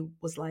life with you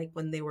was like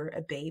when they were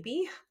a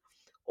baby,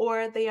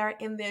 or they are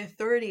in their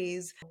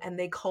 30s and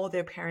they call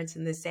their parents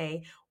and they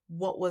say,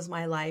 "What was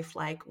my life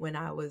like when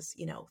I was,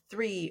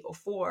 3 or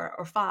 4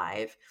 or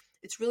 5?"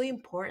 It's really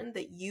important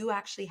that you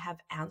actually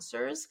have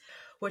answers,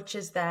 which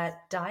is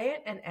that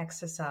diet and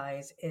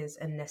exercise is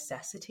a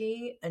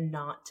necessity and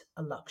not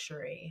a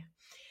luxury.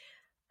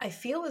 I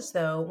feel as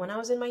though when I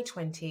was in my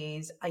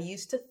 20s, I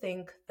used to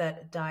think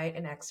that diet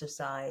and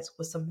exercise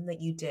was something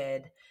that you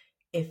did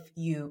if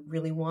you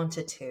really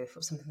wanted to, if it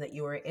was something that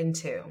you were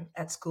into.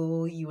 At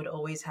school, you would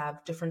always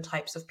have different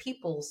types of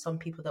people, some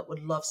people that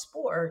would love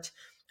sport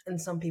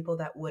and some people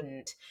that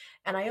wouldn't.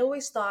 And I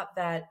always thought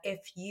that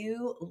if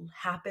you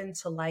happen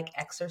to like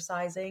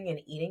exercising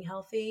and eating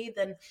healthy,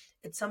 then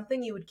it's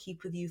something you would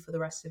keep with you for the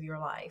rest of your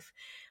life.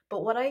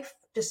 But what I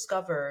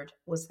discovered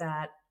was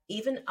that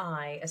even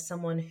I, as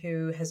someone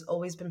who has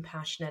always been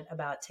passionate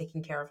about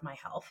taking care of my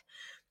health,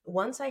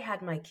 once I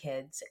had my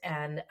kids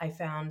and I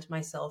found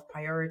myself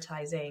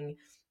prioritizing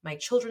my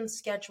children's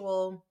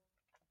schedule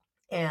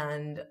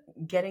and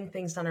getting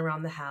things done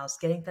around the house,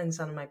 getting things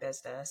done in my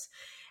business,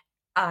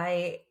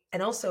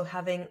 and also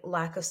having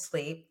lack of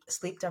sleep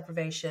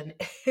deprivation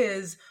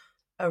is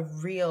a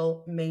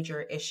real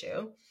major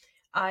issue.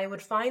 I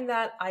would find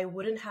that I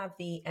wouldn't have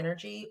the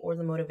energy or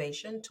the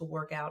motivation to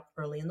work out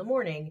early in the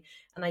morning.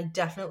 And I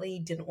definitely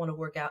didn't want to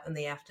work out in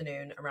the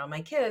afternoon around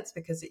my kids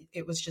because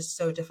it was just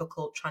so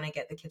difficult trying to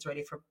get the kids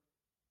ready for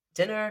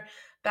dinner,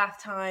 bath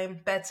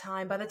time,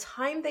 bedtime. By the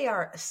time they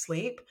are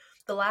asleep,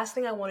 the last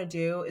thing I want to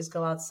do is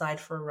go outside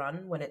for a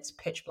run when it's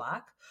pitch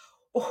black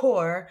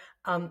or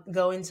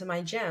go into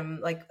my gym.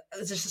 Like,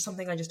 it's just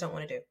something I just don't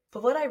want to do.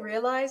 But what I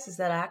realized is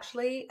that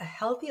actually a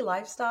healthy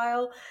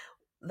lifestyle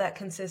that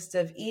consists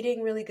of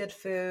eating really good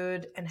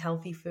food and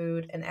healthy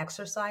food and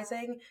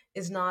exercising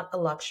is not a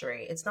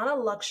luxury. It's not a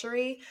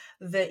luxury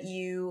that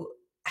you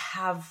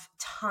have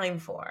time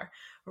for.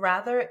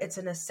 Rather, it's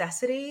a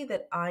necessity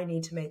that I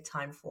need to make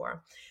time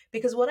for.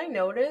 Because what I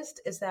noticed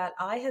is that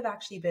I have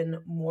actually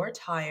been more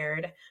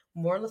tired,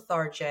 more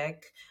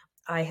lethargic.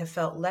 I have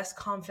felt less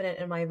confident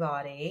in my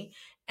body,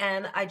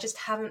 and I just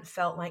haven't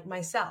felt like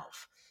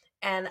myself.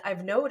 And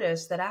I've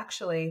noticed that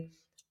actually,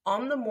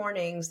 on the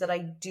mornings that I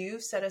do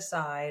set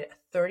aside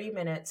 30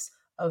 minutes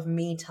of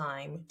me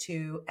time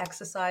to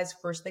exercise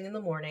first thing in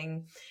the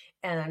morning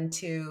and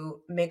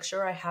to make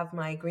sure I have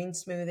my green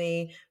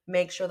smoothie,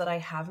 make sure that I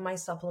have my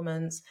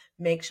supplements,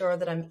 make sure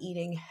that I'm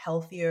eating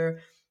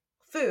healthier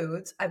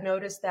foods, I've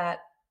noticed that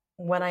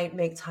when I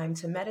make time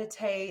to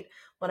meditate,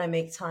 when I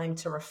make time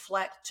to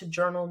reflect, to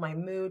journal my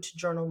mood, to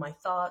journal my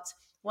thoughts,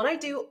 when I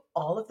do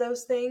all of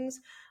those things,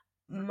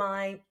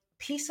 my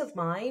peace of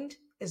mind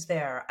is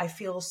there. I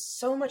feel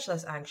so much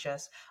less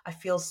anxious. I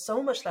feel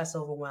so much less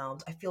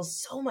overwhelmed. I feel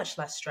so much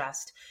less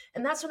stressed.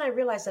 And that's when I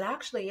realized that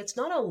actually it's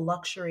not a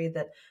luxury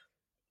that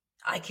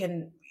I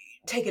can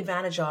take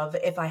advantage of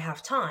if I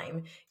have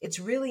time. It's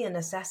really a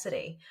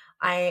necessity.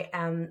 I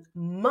am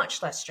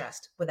much less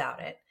stressed without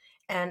it.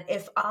 And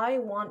if I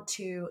want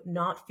to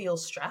not feel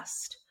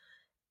stressed,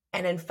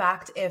 And in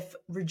fact, if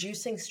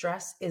reducing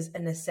stress is a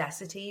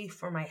necessity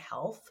for my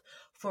health,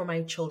 for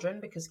my children,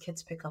 because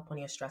kids pick up on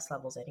your stress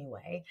levels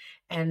anyway,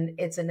 and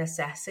it's a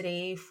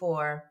necessity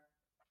for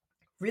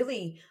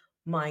really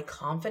my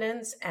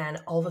confidence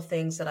and all the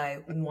things that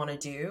I want to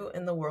do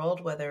in the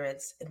world, whether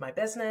it's in my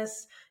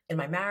business, in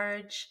my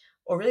marriage,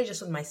 or really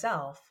just with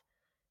myself.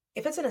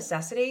 If it's a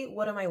necessity,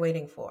 what am I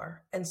waiting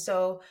for? And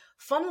so,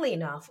 funnily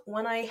enough,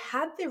 when I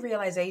had the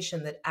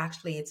realization that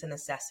actually it's a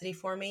necessity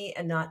for me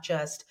and not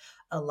just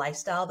a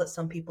lifestyle that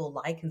some people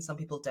like and some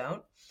people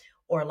don't,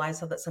 or a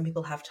lifestyle that some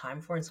people have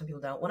time for and some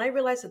people don't, when I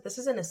realized that this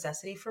is a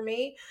necessity for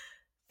me,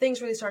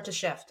 things really start to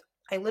shift.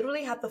 I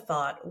literally had the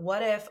thought,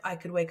 what if I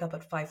could wake up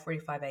at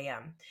 5:45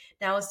 a.m.?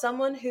 Now, as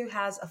someone who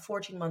has a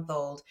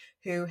 14-month-old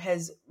who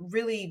has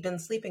really been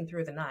sleeping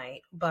through the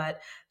night,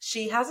 but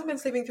she hasn't been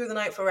sleeping through the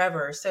night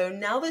forever. So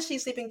now that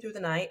she's sleeping through the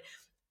night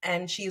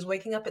and she's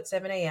waking up at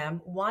 7 a.m.,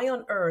 why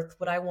on earth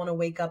would I want to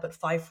wake up at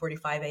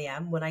 5:45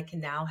 a.m. when I can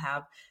now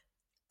have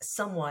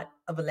somewhat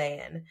of a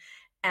lay-in?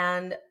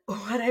 And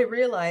what I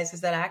realized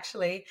is that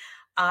actually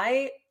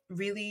I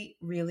really,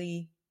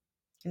 really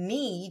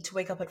need to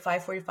wake up at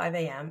 5:45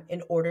 a.m.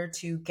 in order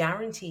to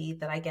guarantee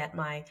that I get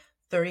my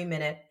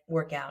 30-minute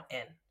workout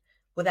in.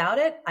 Without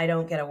it, I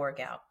don't get a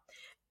workout.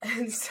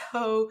 And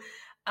so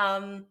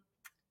I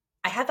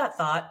had that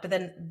thought, but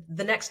then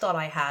the next thought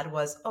I had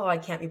was, oh, I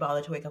can't be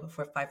bothered to wake up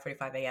at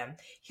 5:45 a.m.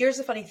 Here's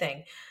the funny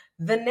thing.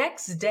 The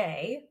next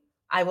day,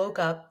 I woke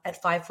up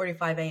at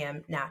 5:45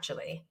 a.m.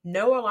 naturally.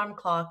 No alarm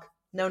clock,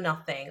 no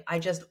nothing. I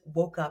just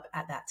woke up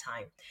at that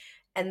time.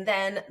 And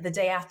then the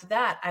day after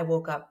that, I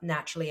woke up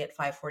naturally at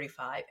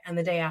 5:45, and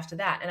the day after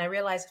that. And I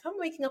realized if I'm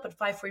waking up at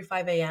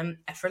 5:45 a.m.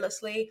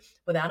 effortlessly,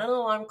 without an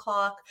alarm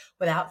clock,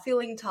 without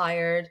feeling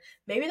tired,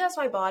 maybe that's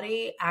my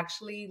body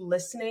actually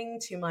listening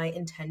to my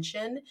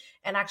intention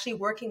and actually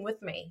working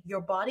with me.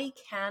 Your body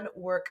can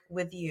work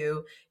with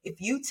you if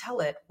you tell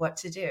it what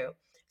to do.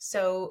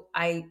 So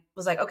I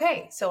was like,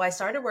 okay. So I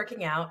started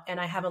working out and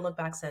I haven't looked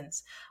back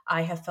since.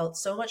 I have felt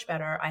so much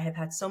better. I have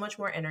had so much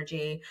more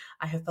energy.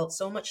 I have felt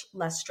so much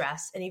less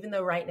stress. And even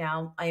though right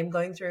now I am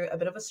going through a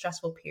bit of a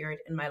stressful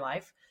period in my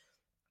life,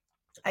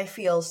 I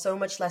feel so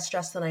much less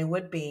stressed than I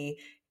would be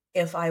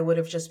if I would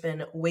have just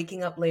been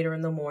waking up later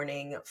in the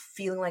morning,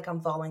 feeling like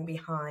I'm falling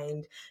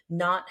behind,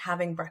 not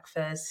having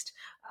breakfast,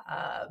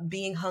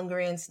 being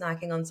hungry and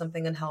snacking on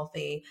something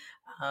unhealthy,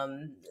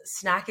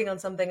 snacking on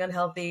something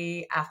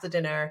unhealthy after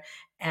dinner,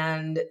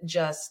 and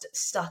just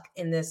stuck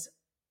in this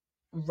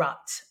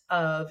rut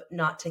of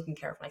not taking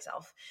care of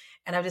myself.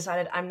 And I've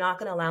decided I'm not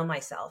going to allow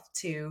myself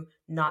to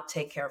not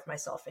take care of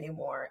myself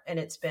anymore. And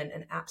it's been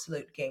an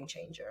absolute game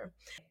changer.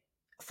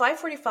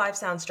 5:45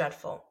 sounds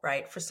dreadful,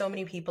 right? For so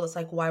many people, it's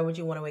like, why would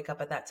you want to wake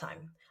up at that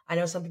time? I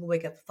know some people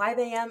wake up at 5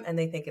 a.m. and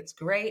they think it's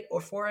great, or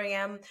 4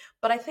 a.m.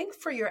 But I think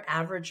for your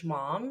average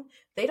mom,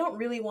 they don't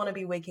really want to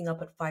be waking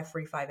up at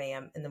 5:45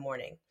 a.m. in the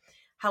morning.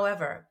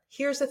 However,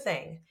 here's the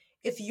thing.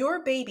 If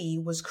your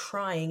baby was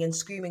crying and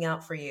screaming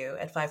out for you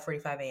at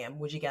 5:45 a.m.,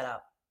 would you get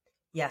up?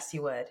 Yes,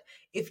 you would.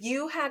 If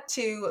you had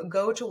to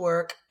go to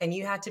work and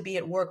you had to be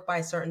at work by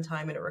a certain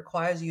time and it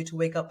requires you to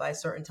wake up by a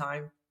certain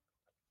time,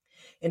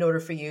 in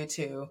order for you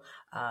to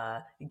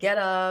get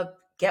up,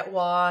 get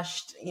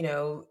washed,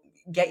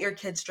 get your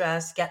kids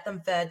dressed, get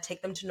them fed,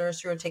 take them to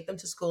nursery or take them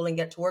to school and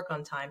get to work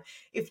on time.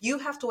 If you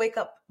have to wake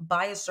up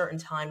by a certain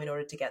time in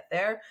order to get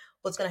there,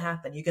 what's going to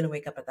happen? You're going to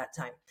wake up at that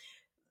time.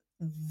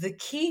 The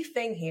key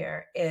thing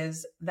here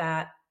is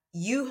that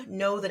you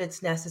know that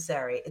it's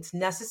necessary. It's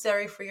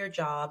necessary for your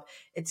job.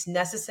 It's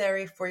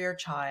necessary for your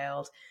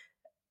child.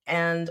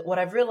 And what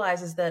I've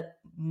realized is that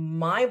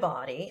my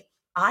body,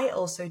 I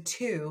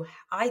too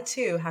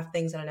have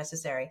things that are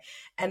necessary.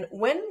 And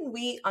when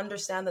we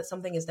understand that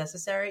something is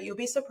necessary, you'll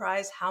be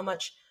surprised how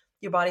much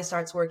your body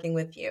starts working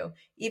with you.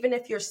 Even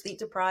if you're sleep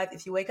deprived,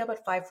 if you wake up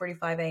at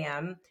 5:45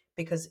 a.m.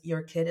 because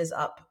your kid is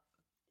up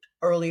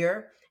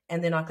earlier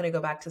and they're not going to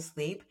go back to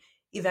sleep,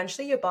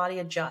 eventually your body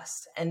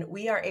adjusts. And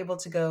we are able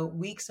to go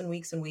weeks and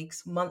weeks and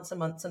weeks, months and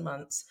months and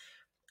months,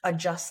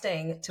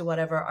 adjusting to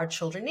whatever our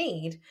children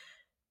need,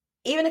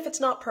 even if it's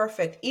not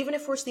perfect, even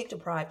if we're sleep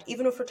deprived,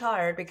 even if we're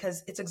tired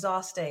because it's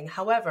exhausting.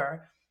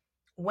 However,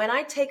 when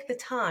I take the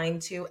time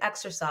to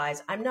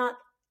exercise, I'm not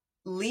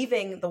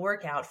leaving the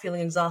workout feeling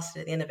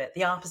exhausted at the end of it.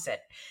 The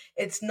opposite.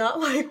 It's not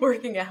like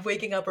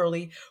waking up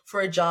early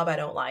for a job I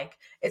don't like.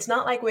 It's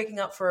not like waking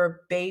up for a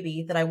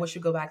baby that I wish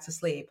would go back to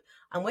sleep.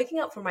 I'm waking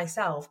up for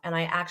myself and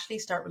I actually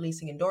start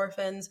releasing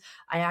endorphins.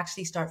 I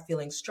actually start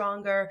feeling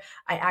stronger.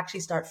 I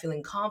actually start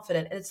feeling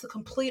confident. And it's the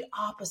complete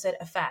opposite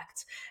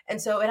effect. And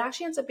so it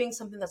actually ends up being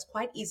something that's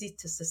quite easy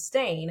to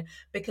sustain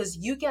because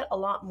you get a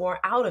lot more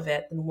out of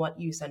it than what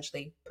you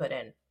essentially put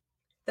in.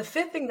 The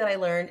fifth thing that I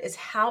learned is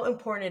how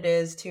important it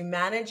is to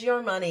manage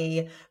your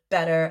money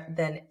better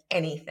than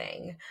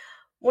anything.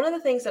 One of the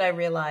things that I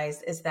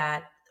realized is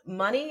that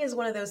money is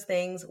one of those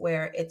things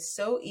where it's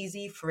so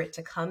easy for it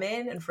to come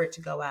in and for it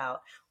to go out.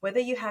 Whether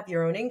you have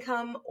your own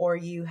income or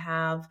you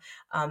have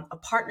a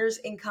partner's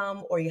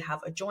income or you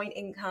have a joint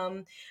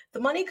income, the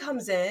money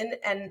comes in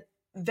and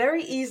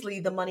very easily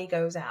the money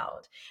goes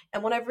out.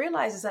 And what I've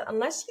realized is that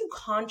unless you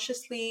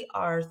consciously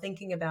are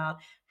thinking about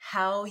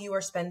how you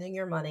are spending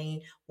your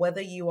money,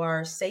 whether you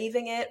are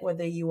saving it,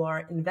 whether you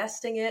are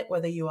investing it,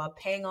 whether you are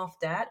paying off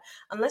debt,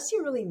 unless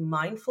you're really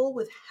mindful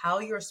with how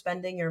you're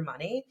spending your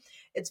money,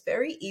 it's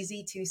very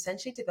easy to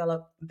essentially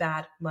develop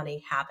bad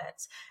money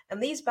habits.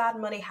 And these bad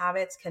money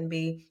habits can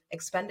be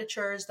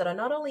expenditures that are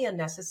not only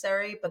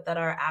unnecessary, but that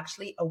are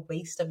actually a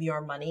waste of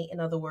your money. In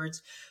other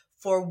words,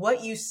 for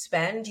what you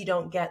spend, you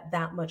don't get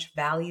that much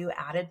value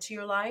added to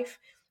your life.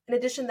 In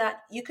addition to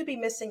that, you could be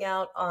missing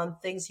out on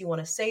things you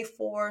want to save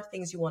for,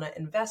 things you want to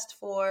invest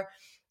for.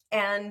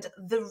 And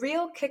the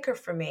real kicker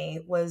for me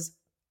was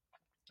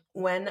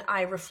when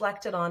I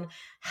reflected on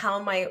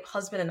how my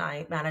husband and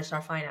I managed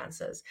our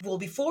finances. Well,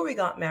 before we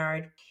got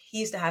married, he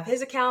used to have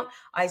his account,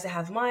 I used to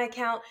have my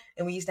account,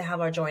 and we used to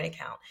have our joint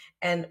account.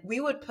 And we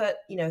would put,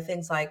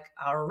 things like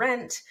our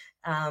rent,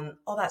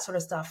 all that sort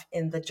of stuff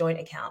in the joint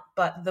account.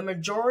 But the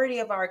majority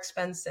of our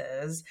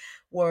expenses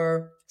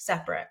were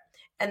separate.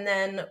 And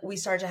then we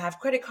started to have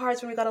credit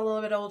cards when we got a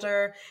little bit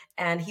older,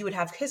 and he would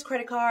have his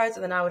credit cards,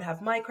 and then I would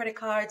have my credit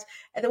cards.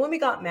 And then when we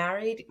got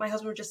married, my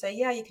husband would just say,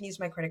 yeah, you can use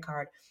my credit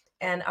card.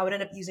 And I would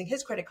end up using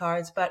his credit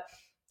cards, but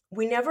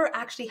we never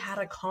actually had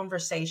a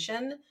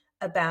conversation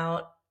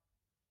about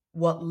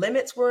what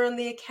limits were in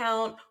the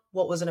account,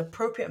 what was an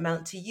appropriate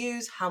amount to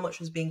use, how much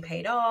was being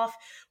paid off.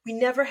 We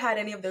never had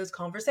any of those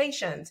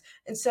conversations.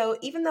 And so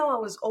even though I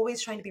was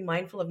always trying to be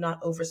mindful of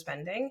not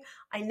overspending,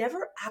 I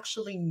never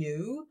actually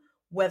knew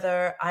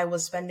whether I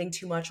was spending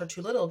too much or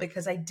too little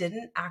because I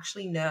didn't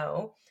actually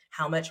know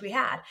how much we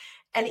had.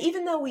 And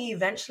even though we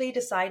eventually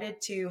decided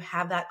to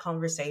have that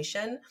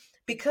conversation,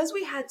 because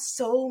we had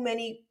so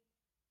many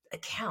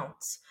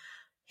accounts,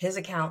 his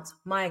accounts,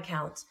 my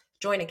accounts,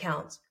 joint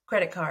accounts,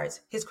 credit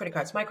cards, his credit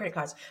cards, my credit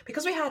cards,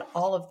 because we had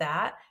all of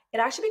that, it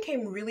actually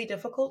became really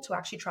difficult to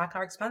actually track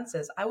our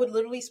expenses. I would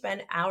literally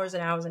spend hours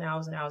and hours and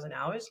hours and hours and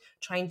hours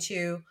trying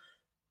to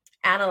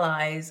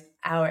analyze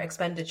our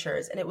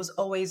expenditures. And it was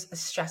always a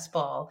stress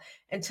ball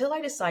until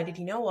I decided,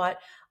 you know what?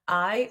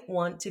 I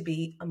want to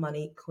be a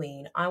money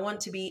queen. I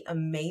want to be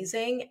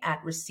amazing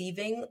at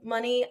receiving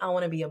money. I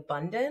want to be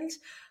abundant.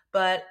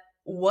 But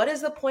what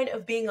is the point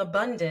of being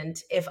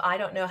abundant if I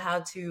don't know how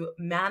to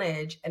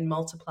manage and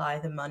multiply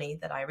the money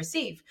that I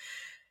receive?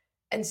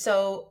 And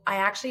so I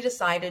actually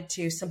decided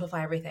to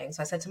simplify everything.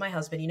 So I said to my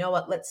husband, you know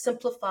what? Let's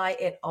simplify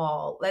it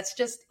all. Let's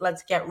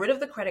get rid of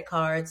the credit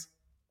cards.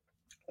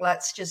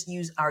 Let's just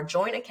use our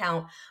joint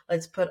account.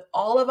 Let's put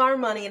all of our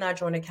money in our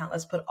joint account.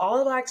 Let's put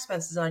all of our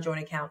expenses in our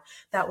joint account.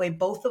 That way,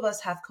 both of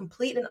us have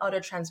complete and utter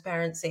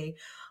transparency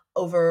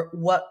over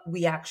what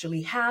we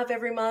actually have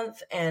every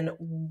month and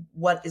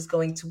what is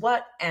going to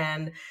what.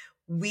 And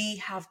we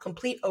have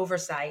complete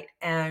oversight.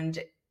 And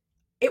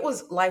it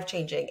was life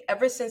changing.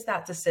 Ever since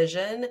that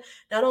decision,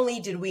 not only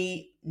did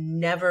we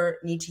never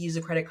need to use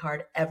a credit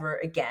card ever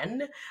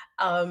again,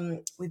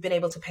 we've been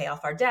able to pay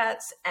off our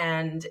debts,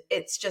 and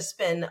it's just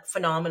been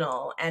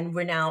phenomenal. And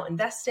we're now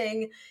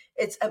investing.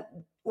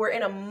 We're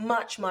in a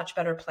much, much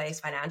better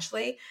place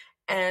financially.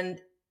 And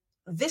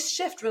this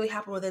shift really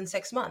happened within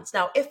 6 months.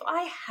 Now, if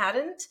I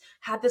hadn't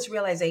had this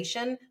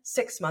realization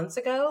 6 months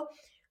ago,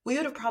 we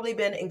would have probably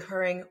been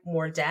incurring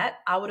more debt.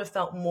 I would have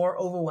felt more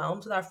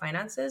overwhelmed with our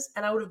finances,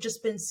 and I would have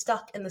just been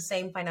stuck in the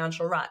same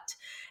financial rut.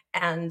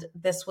 And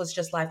this was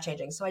just life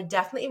changing. So I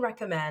definitely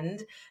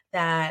recommend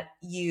that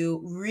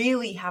you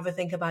really have a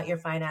think about your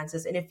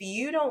finances. And if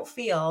you don't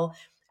feel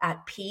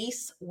at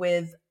peace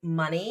with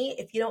money,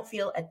 if you don't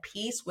feel at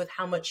peace with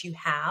how much you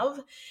have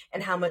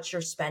and how much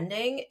you're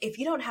spending, if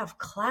you don't have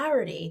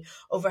clarity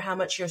over how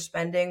much you're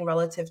spending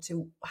relative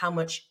to how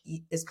much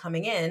is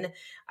coming in,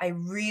 I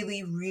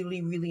really,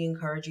 really, really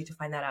encourage you to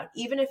find that out.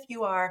 Even if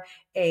you are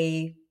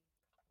a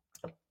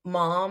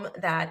mom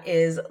that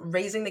is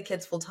raising the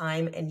kids full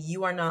time and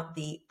you are not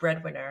the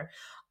breadwinner,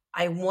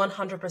 I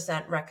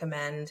 100%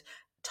 recommend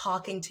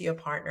talking to your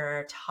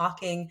partner,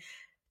 talking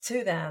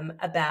to them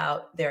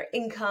about their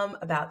income,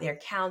 about their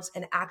accounts,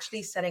 and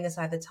actually setting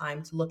aside the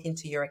time to look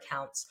into your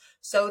accounts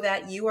so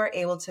that you are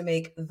able to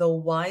make the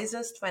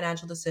wisest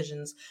financial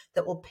decisions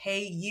that will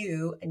pay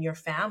you and your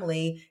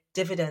family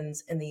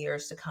dividends in the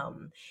years to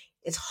come.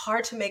 It's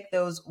hard to make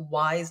those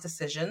wise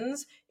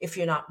decisions if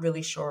you're not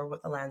really sure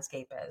what the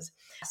landscape is.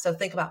 So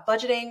think about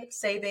budgeting,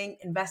 saving,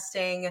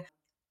 investing,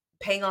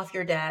 paying off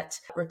your debt,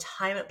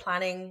 retirement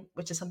planning,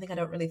 which is something I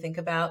don't really think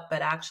about,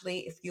 but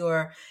actually if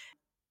you're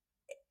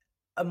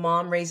a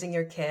mom raising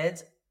your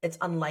kids, it's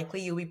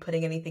unlikely you'll be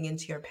putting anything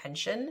into your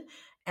pension.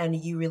 And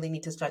you really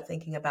need to start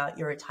thinking about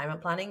your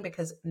retirement planning,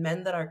 because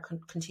men that are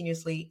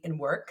continuously in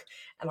work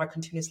and are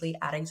continuously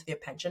adding to their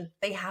pension,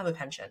 they have a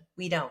pension.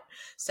 We don't.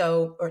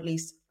 So, or at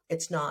least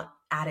it's not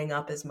adding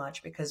up as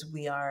much because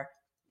we are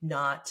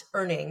not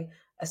earning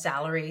a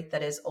salary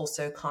that is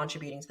also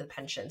contributing to the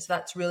pension. So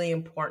that's really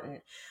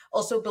important.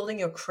 Also, building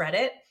your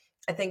credit.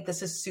 I think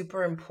this is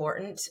super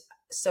important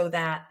so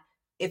that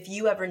if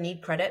you ever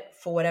need credit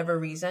for whatever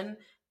reason,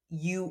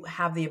 you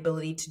have the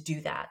ability to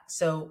do that.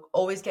 So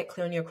always get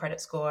clear on your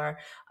credit score.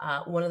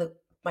 One of the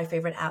my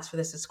favorite apps for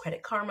this is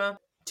Credit Karma.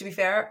 To be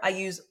fair, I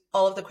use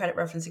all of the credit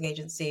referencing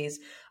agencies.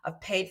 I've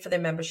paid for their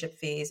membership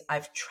fees.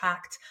 I've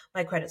tracked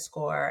my credit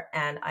score,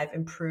 and I've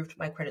improved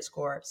my credit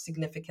score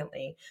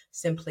significantly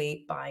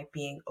simply by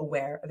being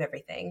aware of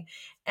everything.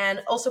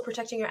 And also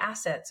protecting your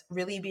assets,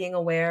 really being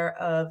aware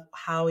of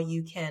how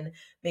you can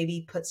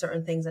maybe put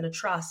certain things in a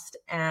trust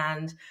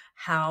and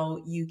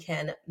how you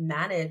can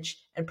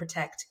manage and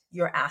protect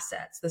your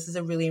assets. This is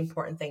a really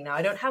important thing. Now,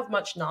 I don't have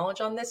much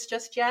knowledge on this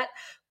just yet,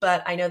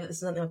 but I know that this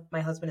is something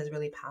my husband is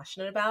really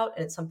passionate about,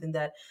 and it's something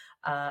that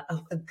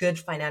a good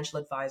financial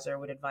advisor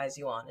would advise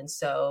you on. And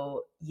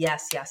so,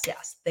 yes, yes,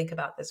 yes, think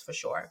about this for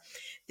sure.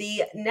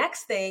 The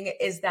next thing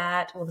is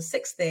that, well, the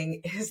sixth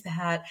thing is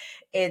that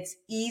it's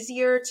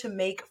easier to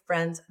make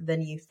friends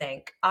than you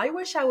think. I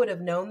wish I would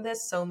have known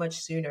this so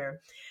much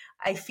sooner.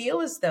 I feel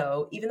as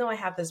though, even though I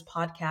have this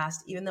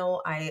podcast, even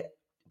though I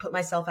put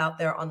myself out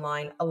there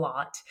online a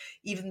lot,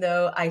 even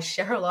though I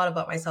share a lot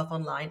about myself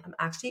online, I'm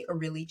actually a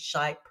really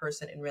shy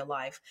person in real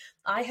life.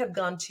 I have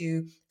gone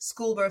to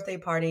school birthday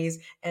parties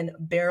and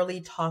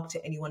barely talked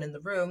to anyone in the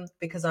room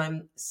because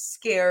I'm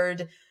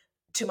scared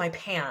to my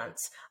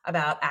pants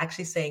about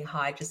actually saying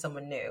hi to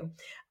someone new.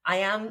 I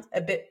am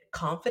a bit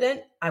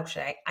confident.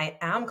 Actually, I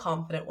am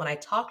confident when I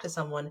talk to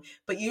someone,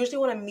 but usually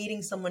when I'm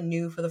meeting someone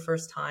new for the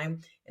first time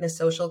in a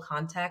social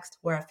context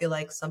where I feel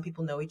like some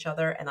people know each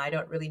other and I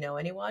don't really know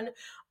anyone,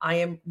 I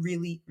am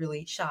really,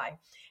 really shy.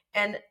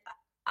 And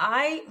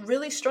I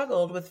really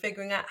struggled with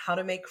figuring out how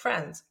to make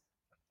friends.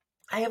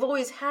 I have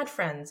always had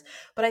friends,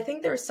 but I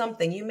think there's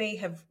something, you may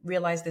have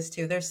realized this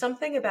too. There's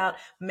something about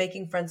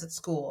making friends at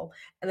school,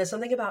 and there's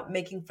something about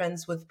making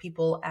friends with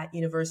people at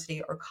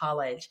university or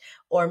college,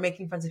 or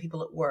making friends with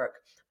people at work.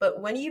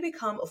 But when you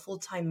become a full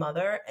time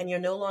mother and you're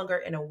no longer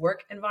in a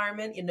work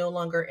environment, you're no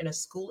longer in a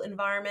school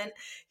environment,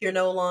 you're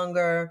no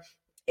longer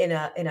in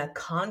a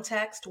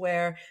context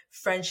where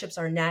friendships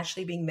are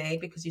naturally being made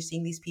because you're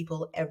seeing these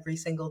people every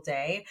single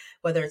day,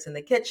 whether it's in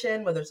the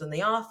kitchen, whether it's in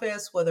the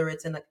office, whether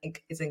it's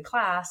in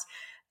class,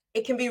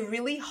 it can be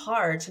really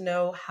hard to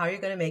know how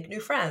you're going to make new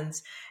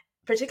friends,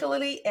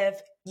 particularly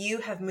if you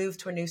have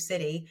moved to a new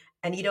city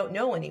and you don't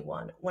know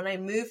anyone. When I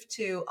moved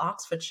to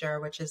Oxfordshire,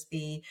 which is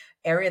the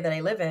area that I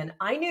live in,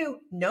 I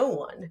knew no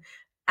one,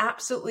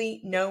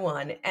 absolutely no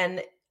one.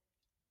 And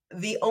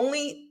the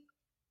only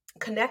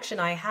connection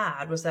I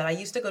had was that I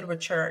used to go to a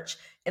church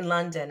in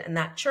London, and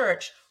that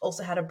church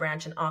also had a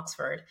branch in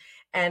Oxford.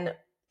 And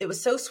it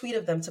was so sweet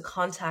of them to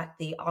contact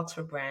the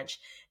Oxford branch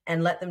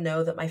and let them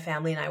know that my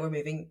family and I were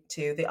moving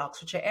to the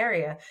Oxfordshire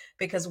area,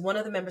 because one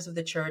of the members of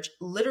the church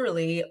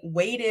literally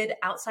waited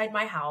outside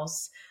my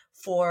house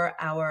for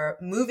our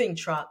moving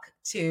truck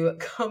to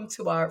come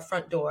to our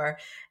front door.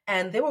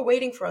 And they were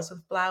waiting for us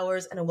with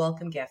flowers and a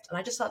welcome gift. And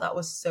I just thought that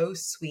was so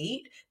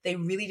sweet. They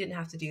really didn't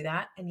have to do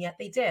that, and yet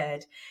they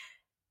did.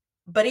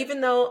 But even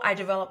though I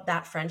developed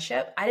that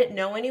friendship, I didn't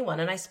know anyone.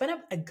 And I spent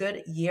a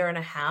good year and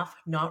a half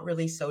not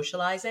really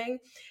socializing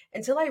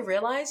until I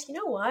realized, you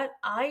know what?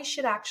 I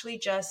should actually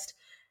just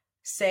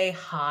say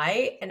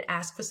hi and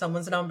ask for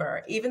someone's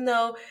number. Even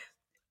though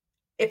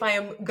if I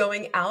am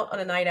going out on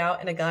a night out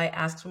and a guy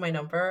asks for my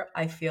number,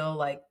 I feel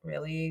like,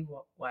 really?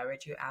 Why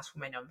would you ask for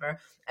my number?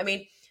 I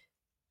mean,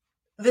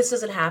 this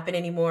doesn't happen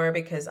anymore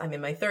because I'm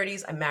in my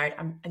 30s. I'm married.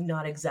 I'm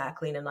not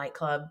exactly in a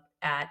nightclub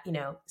at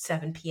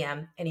 7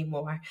 p.m.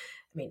 anymore.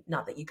 I mean,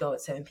 not that you go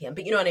at 7 p.m.,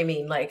 but you know what I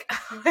mean. Like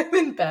I'm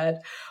in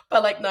bed by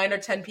like 9 or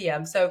 10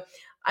 p.m. So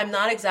I'm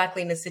not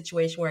exactly in a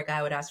situation where a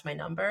guy would ask for my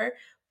number.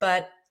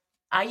 But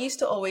I used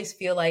to always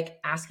feel like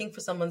asking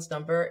for someone's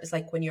number is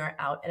like when you're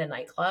out at a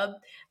nightclub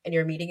and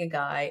you're meeting a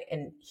guy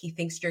and he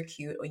thinks you're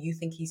cute or you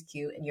think he's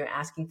cute and you're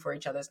asking for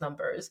each other's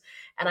numbers.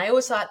 And I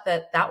always thought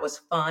that that was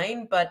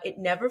fine, but it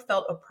never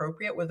felt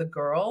appropriate with a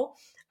girl.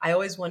 I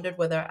always wondered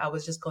whether I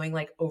was just going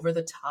like over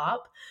the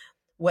top,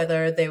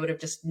 whether they would have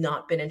just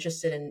not been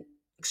interested in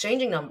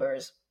exchanging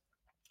numbers.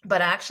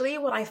 But actually,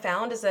 what I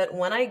found is that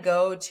when I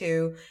go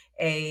to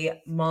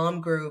a mom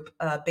group,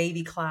 a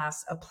baby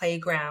class, a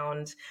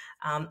playground,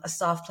 a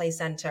soft play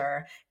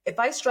center, if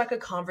I strike a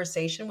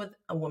conversation with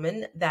a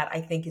woman that I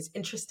think is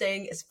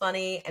interesting, is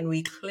funny, and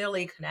we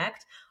clearly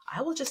connect,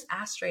 I will just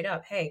ask straight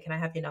up, hey, can I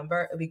have your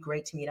number? It'd be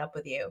great to meet up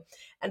with you.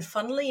 And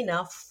funnily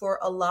enough, for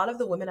a lot of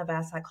the women I've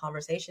asked that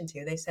conversation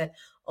to, they said,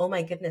 oh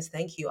my goodness,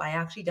 thank you. I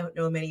actually don't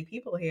know many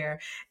people here.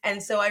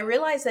 And so I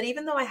realized that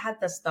even though I had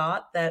this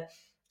thought that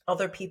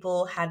other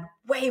people had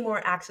way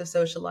more active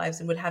social lives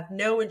and would have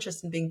no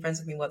interest in being friends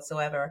with me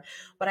whatsoever.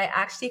 What I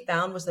actually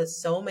found was that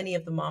so many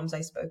of the moms I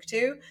spoke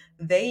to,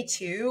 they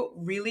too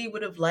really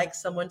would have liked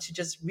someone to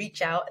just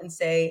reach out and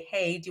say,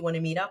 hey, do you want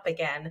to meet up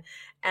again?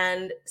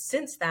 And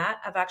since that,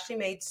 I've actually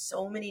made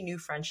so many new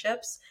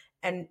friendships.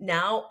 And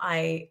now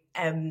I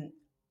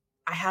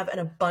have an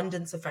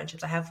abundance of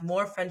friendships. I have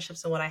more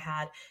friendships than what I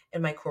had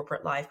in my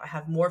corporate life. I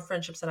have more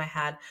friendships than I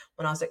had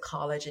when I was at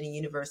college and a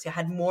university. I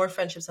had more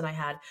friendships than I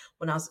had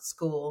when I was at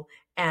school.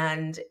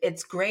 And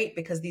it's great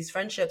because these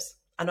friendships,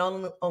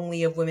 not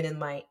only of women in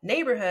my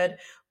neighborhood,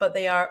 but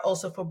they are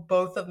also for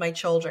both of my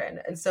children.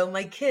 And so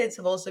my kids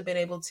have also been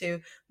able to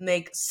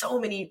make so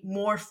many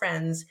more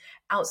friends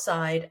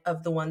outside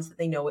of the ones that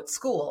they know at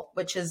school,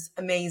 which is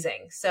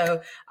amazing.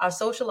 So our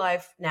social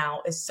life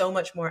now is so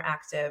much more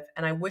active.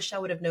 And I wish I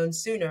would have known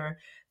sooner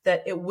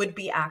that it would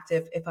be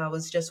active if I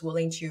was just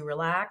willing to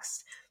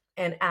relax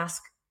and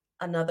ask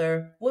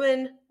another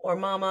woman or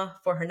mama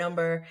for her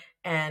number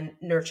and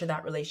nurture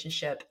that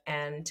relationship,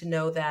 and to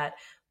know that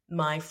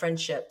my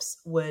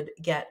friendships would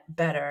get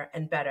better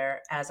and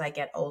better as I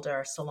get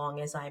older, so long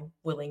as I'm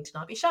willing to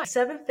not be shy.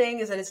 Seventh thing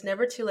is that it's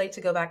never too late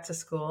to go back to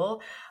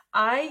school.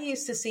 I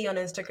used to see on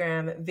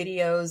Instagram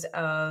videos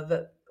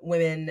of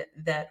women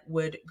that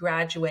would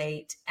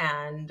graduate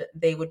and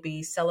they would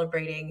be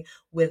celebrating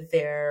with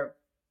their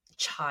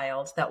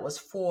child that was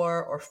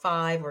 4 or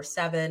 5 or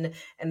 7,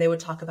 and they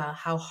would talk about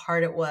how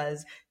hard it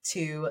was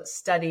to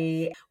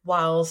study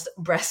whilst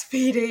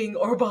breastfeeding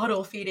or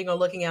bottle feeding or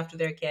looking after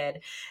their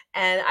kid.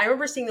 And I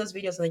remember seeing those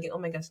videos and thinking, oh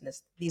my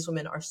goodness, these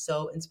women are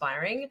so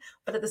inspiring.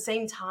 But at the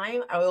same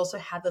time, I also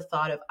had the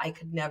thought of I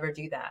could never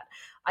do that.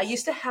 I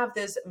used to have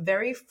this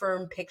very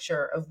firm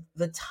picture of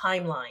the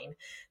timeline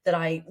that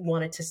I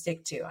wanted to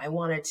stick to. I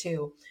wanted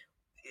to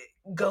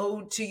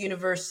go to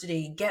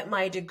university, get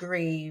my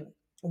degree,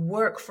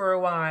 work for a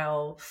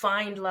while,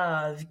 find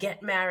love,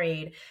 get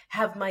married,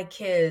 have my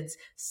kids,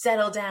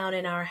 settle down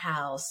in our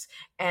house.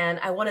 And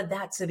I wanted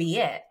that to be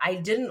it. I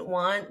didn't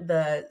want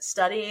the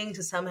studying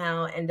to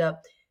somehow end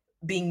up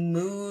being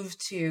moved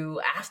to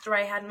after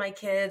I had my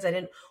kids. I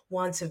didn't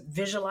want to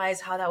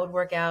visualize how that would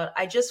work out.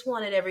 I just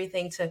wanted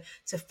everything to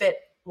fit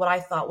what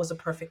I thought was a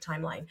perfect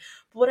timeline.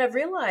 But what I've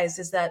realized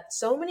is that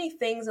so many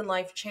things in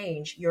life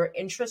change. Your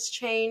interests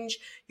change,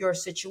 your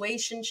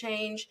situation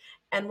change.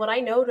 And what I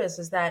notice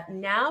is that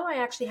now I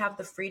actually have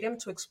the freedom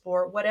to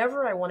explore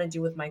whatever I want to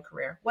do with my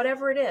career,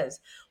 whatever it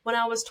is. When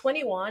I was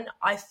 21,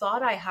 I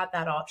thought I had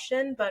that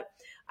option, but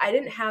I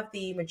didn't have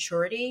the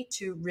maturity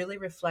to really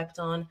reflect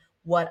on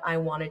what I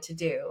wanted to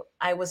do.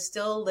 I was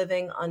still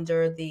living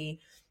under the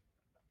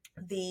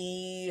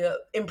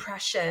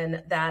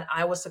impression that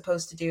I was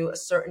supposed to do a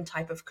certain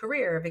type of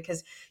career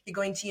because you're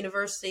going to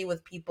university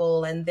with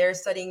people and they're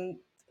studying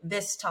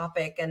this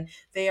topic and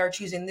they are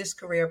choosing this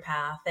career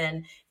path.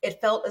 And it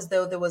felt as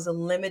though there was a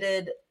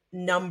limited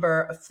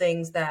number of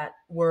things that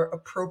were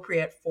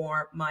appropriate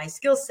for my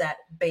skill set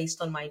based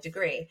on my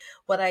degree.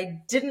 What I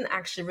didn't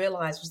actually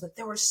realize was that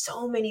there were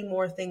so many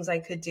more things I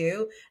could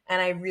do,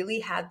 and I really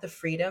had the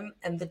freedom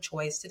and the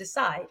choice to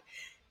decide.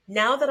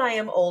 Now that I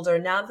am older,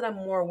 now that I'm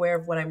more aware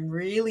of what I'm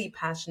really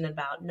passionate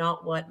about,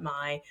 not what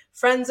my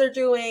friends are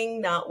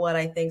doing, not what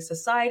I think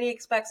society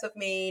expects of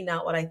me,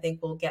 not what I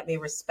think will get me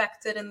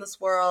respected in this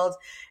world,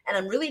 and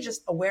I'm really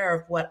just aware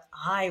of what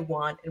I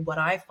want and what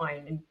I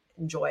find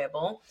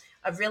enjoyable,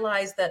 I've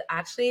realized that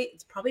actually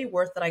it's probably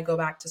worth that I go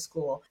back to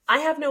school. I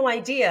have no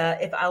idea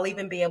if I'll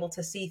even be able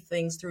to see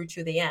things through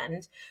to the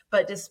end,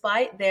 but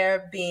despite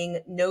there being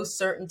no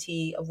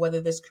certainty of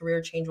whether this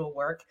career change will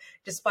work,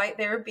 despite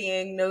there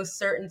being no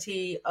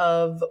certainty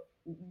of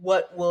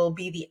what will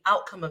be the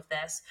outcome of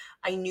this,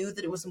 I knew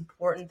that it was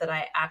important that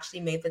I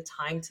actually made the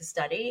time to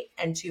study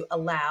and to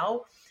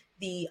allow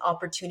the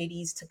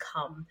opportunities to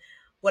come.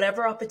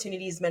 Whatever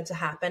opportunity is meant to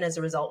happen as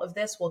a result of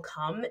this will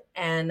come,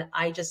 and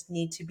I just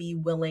need to be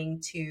willing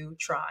to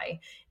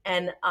try.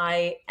 And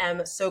I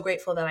am so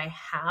grateful that I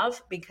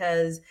have,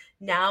 because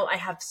now I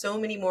have so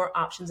many more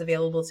options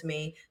available to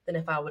me than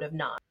if I would have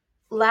not.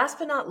 Last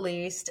but not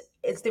least,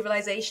 it's the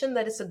realization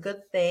that it's a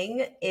good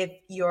thing if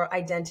your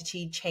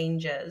identity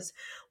changes.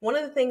 One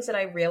of the things that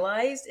I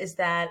realized is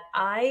that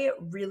I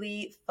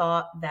really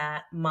thought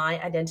that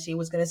my identity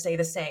was going to stay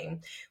the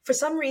same. For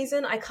some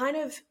reason, I kind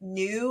of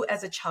knew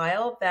as a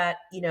child that,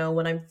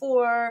 when I'm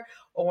 4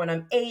 or when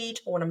I'm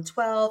 8 or when I'm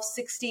 12,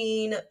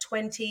 16,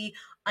 20,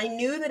 I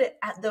knew that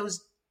at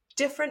those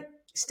different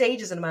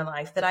stages in my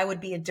life that I would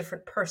be a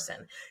different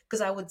person,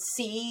 because I would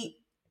see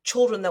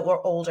children that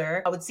were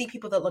older. I would see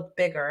people that looked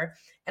bigger,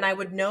 and I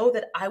would know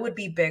that I would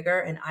be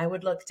bigger and I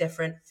would look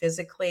different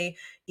physically,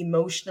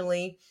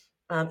 emotionally,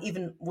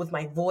 even with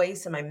my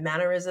voice and my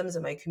mannerisms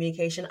and my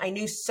communication. I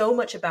knew so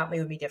much about me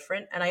would be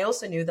different. And I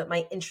also knew that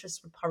my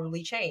interests would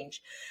probably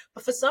change.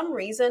 But for some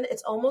reason,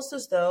 it's almost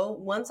as though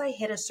once I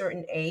hit a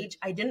certain age,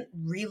 I didn't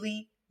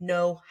really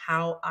know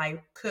how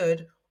I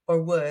could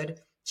or would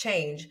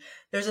change.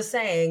 There's a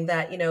saying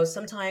that,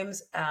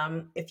 sometimes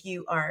if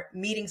you are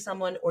meeting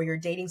someone or you're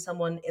dating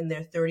someone in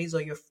their 30s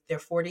or their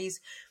 40s,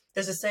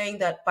 there's a saying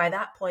that by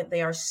that point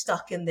they are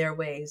stuck in their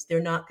ways. They're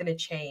not going to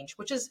change,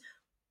 which is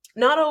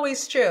not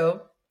always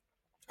true.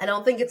 I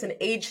don't think it's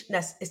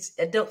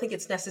I don't think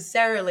it's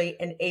necessarily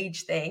an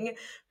age thing,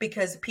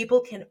 because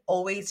people can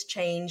always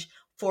change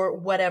for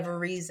whatever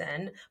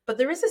reason. But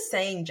there is a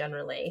saying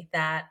generally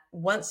that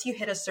once you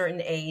hit a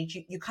certain age,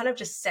 you kind of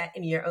just set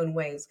in your own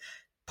ways,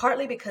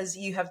 partly because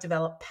you have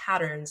developed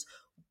patterns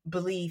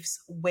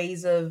beliefs,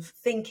 ways of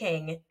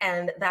thinking,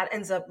 and that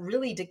ends up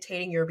really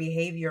dictating your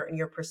behavior and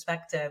your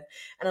perspective.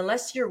 And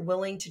unless you're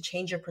willing to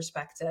change your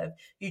perspective,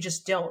 you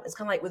just don't. It's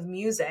kind of like with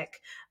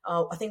music.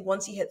 I think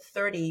once you hit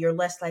 30, you're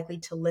less likely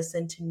to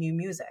listen to new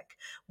music.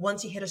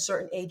 Once you hit a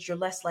certain age, you're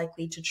less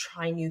likely to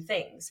try new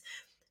things,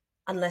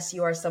 unless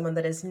you are someone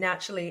that is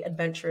naturally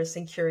adventurous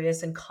and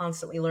curious and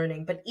constantly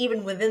learning. But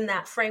even within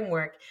that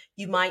framework,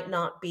 you might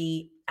not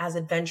be as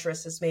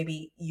adventurous as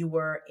maybe you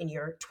were in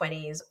your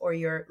 20s or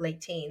your late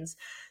teens.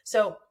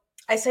 So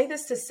I say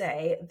this to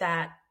say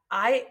that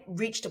I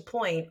reached a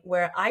point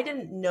where I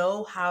didn't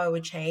know how I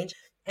would change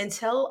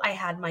until I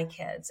had my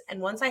kids.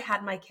 And once I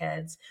had my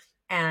kids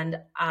and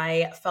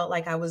I felt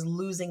like I was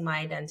losing my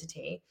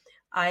identity,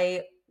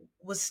 I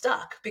was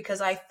stuck because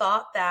I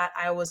thought that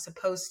I was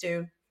supposed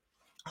to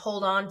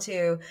hold on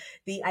to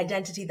the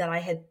identity that I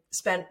had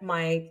spent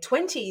my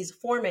 20s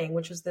forming,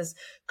 which was this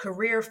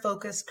career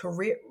focused,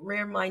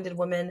 career minded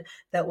woman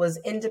that was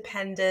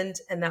independent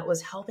and that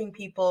was helping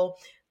people.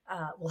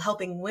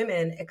 Helping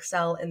women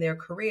excel in their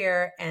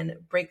career and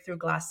break through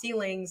glass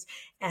ceilings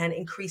and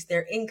increase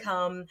their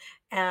income.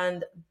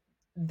 And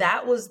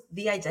that was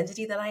the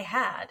identity that I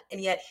had. And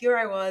yet here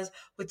I was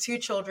with two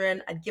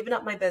children. I'd given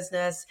up my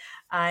business.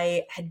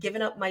 I had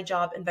given up my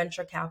job in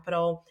venture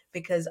capital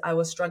because I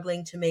was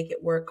struggling to make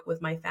it work with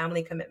my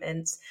family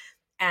commitments.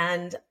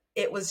 And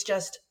it was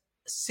just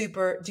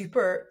super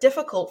duper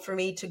difficult for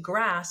me to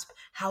grasp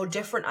how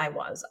different I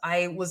was.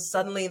 I was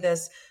suddenly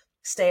this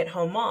stay at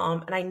home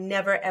mom, and I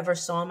never ever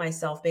saw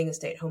myself being a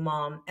stay at home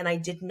mom. And I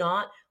did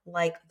not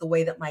like the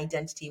way that my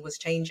identity was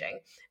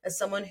changing. As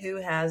someone who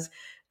has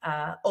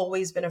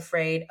always been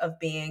afraid of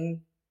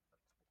being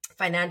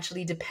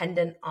financially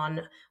dependent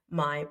on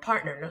my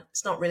partner.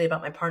 It's not really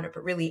about my partner,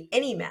 but really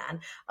any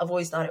man. I've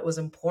always thought it was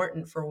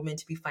important for women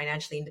to be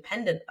financially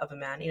independent of a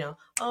man.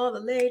 All the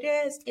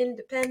ladies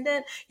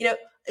independent.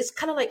 It's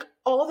kind of like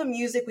all the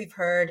music we've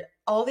heard,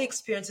 all the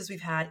experiences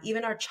we've had,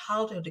 even our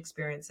childhood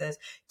experiences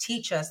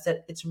teach us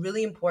that it's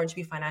really important to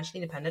be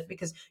financially independent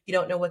because you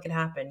don't know what can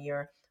happen.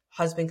 Your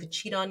husband could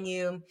cheat on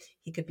you.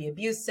 He could be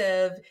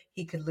abusive.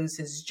 He could lose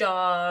his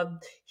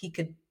job. He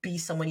could be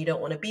someone you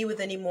don't want to be with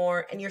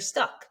anymore, and you're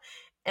stuck.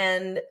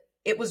 And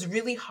it was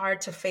really hard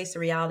to face the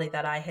reality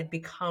that I had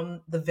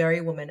become the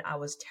very woman I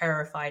was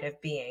terrified of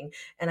being.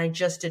 And I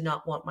just did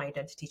not want my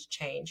identity to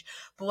change.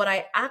 But what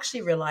I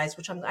actually realized,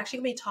 which I'm actually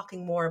going to be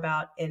talking more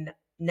about in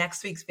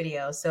next week's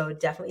video. So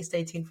definitely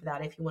stay tuned for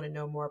that if you want to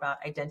know more about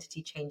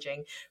identity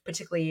changing,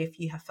 particularly if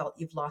you have felt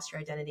you've lost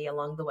your identity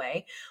along the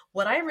way.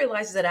 What I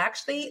realized is that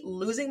actually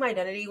losing my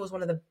identity was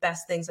one of the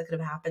best things that could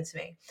have happened to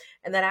me.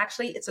 And that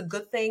actually it's a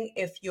good thing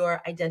if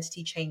your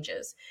identity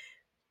changes.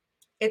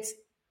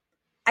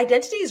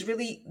 Identity is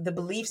really the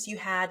beliefs you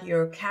had,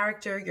 your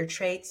character, your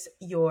traits,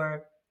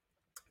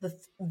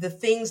 the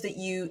things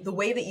the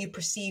way that you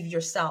perceive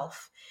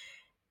yourself.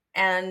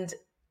 And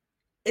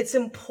it's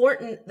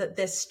important that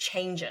this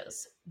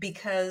changes,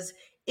 because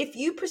if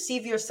you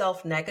perceive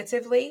yourself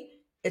negatively,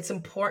 it's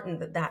important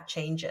that that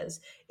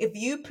changes. If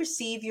you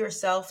perceive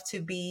yourself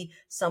to be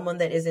someone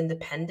that is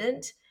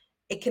independent,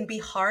 it can be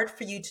hard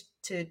for you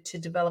to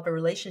develop a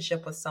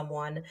relationship with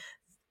someone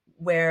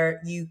where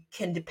you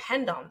can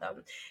depend on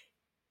them.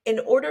 In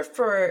order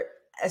for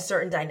a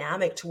certain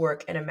dynamic to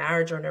work in a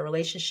marriage or in a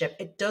relationship,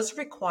 it does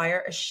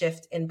require a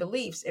shift in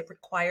beliefs. It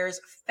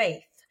requires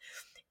faith.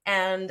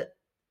 And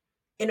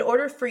in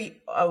order for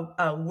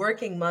a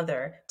working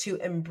mother to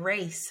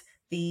embrace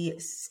the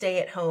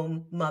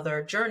stay-at-home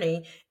mother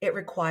journey, it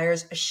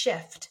requires a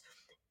shift.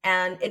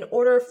 And in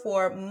order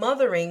for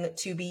mothering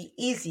to be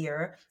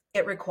easier,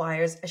 it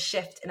requires a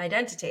shift in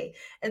identity.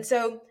 And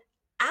so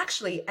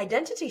actually,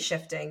 identity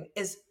shifting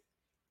is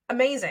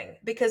amazing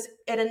because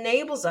it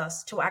enables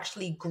us to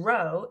actually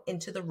grow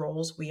into the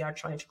roles we are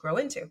trying to grow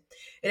into.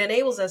 It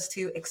enables us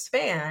to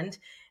expand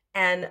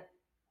and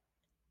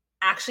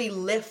actually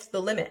lift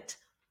the limit.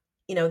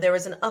 There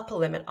is an upper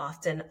limit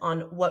often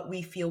on what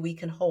we feel we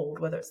can hold,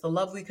 whether it's the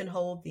love we can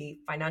hold, the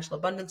financial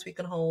abundance we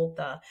can hold,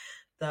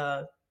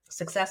 the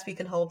success we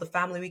can hold, the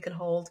family we can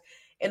hold.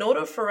 In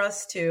order for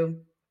us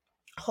to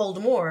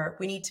hold more,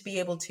 we need to be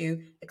able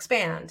to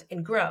expand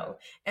and grow.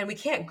 And we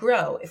can't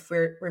grow if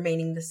we're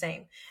remaining the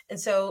same. And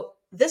so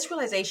this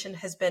realization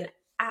has been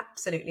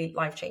absolutely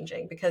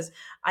life-changing because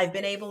I've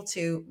been able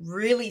to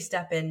really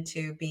step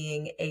into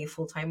being a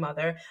full-time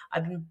mother.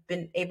 I've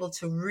been able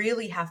to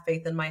really have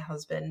faith in my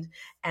husband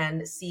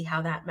and see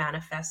how that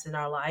manifests in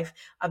our life.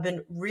 I've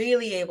been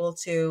really able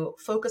to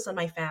focus on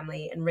my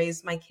family and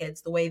raise my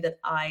kids the way that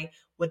I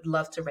would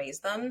love to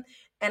raise them.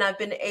 And I've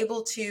been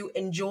able to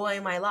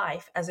enjoy my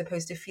life as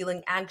opposed to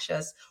feeling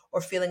anxious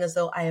or feeling as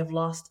though I have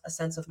lost a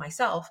sense of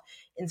myself.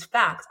 In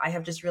fact, I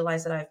have just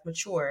realized that I've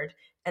matured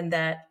and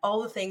that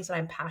all the things that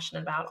I'm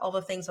passionate about, all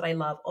the things that I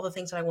love, all the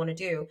things that I want to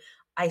do,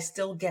 I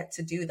still get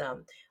to do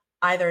them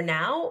either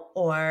now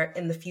or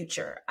in the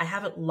future. I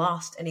haven't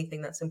lost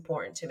anything that's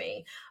important to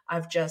me.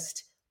 I've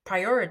just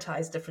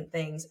prioritize different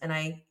things, and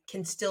I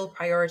can still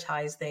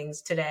prioritize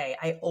things today.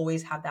 I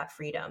always have that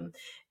freedom,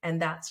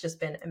 and that's just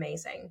been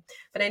amazing.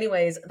 But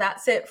anyways,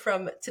 that's it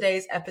from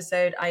today's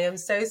episode. I am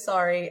so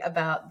sorry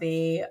about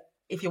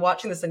if you're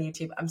watching this on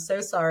YouTube, I'm so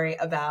sorry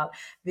about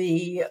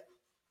the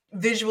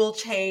visual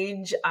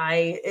change.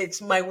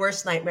 It's my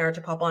worst nightmare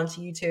to pop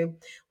onto YouTube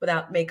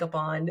without makeup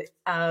on.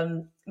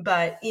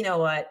 But you know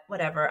what?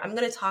 Whatever. I'm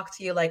going to talk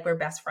to you like we're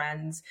best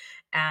friends,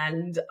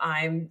 and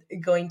I'm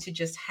going to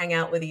just hang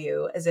out with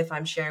you as if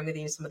I'm sharing with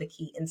you some of the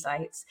key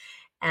insights.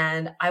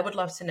 And I would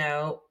love to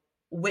know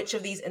which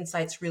of these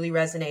insights really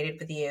resonated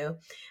with you.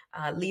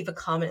 Leave a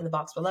comment in the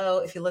box below.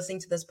 If you're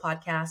listening to this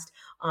podcast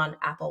on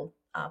Apple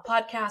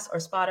Podcasts or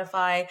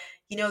Spotify,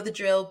 you know the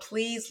drill.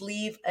 Please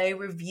leave a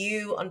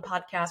review on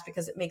podcast,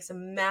 because it makes a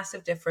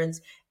massive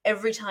difference.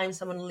 Every time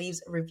someone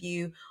leaves a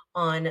review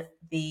on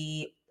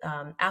the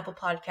Apple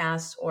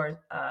Podcasts or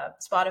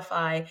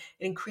Spotify,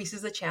 it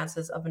increases the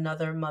chances of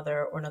another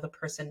mother or another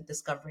person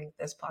discovering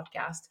this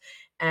podcast.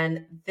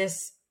 And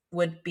this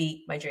would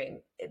be my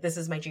dream. This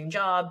is my dream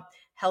job,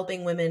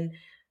 helping women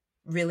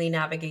really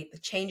navigate the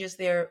changes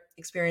they're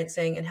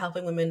experiencing and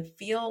helping women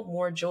feel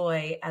more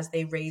joy as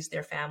they raise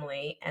their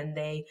family and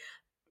they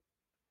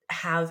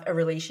have a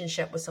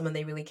relationship with someone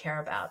they really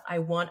care about. I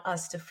want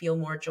us to feel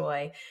more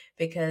joy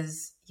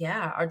because,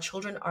 yeah, our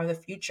children are the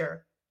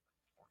future,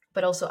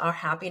 but also our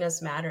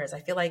happiness matters.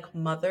 I feel like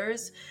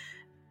mothers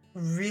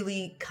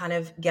really kind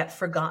of get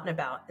forgotten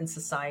about in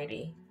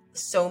society.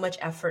 So much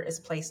effort is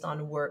placed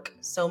on work.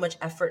 So much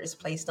effort is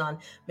placed on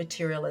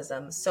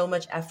materialism. So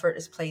much effort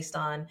is placed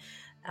on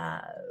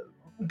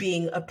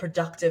being a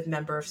productive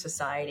member of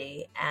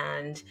society.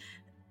 And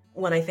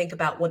when I think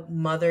about what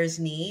mothers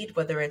need,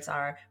 whether it's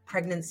our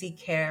pregnancy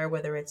care,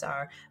 whether it's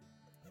our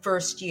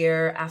first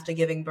year after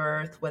giving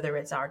birth, whether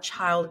it's our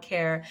child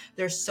care,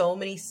 there's so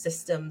many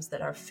systems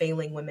that are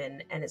failing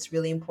women. And it's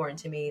really important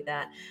to me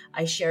that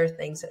I share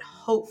things that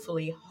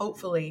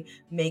hopefully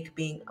make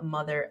being a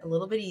mother a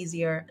little bit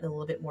easier and a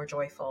little bit more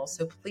joyful.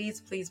 So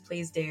please, please,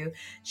 please do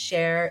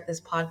share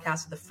this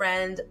podcast with a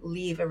friend,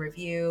 leave a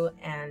review.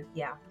 And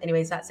yeah,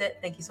 anyways, that's it.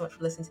 Thank you so much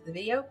for listening to the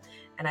video,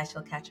 and I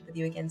shall catch up with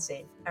you again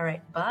soon. All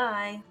right,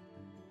 bye.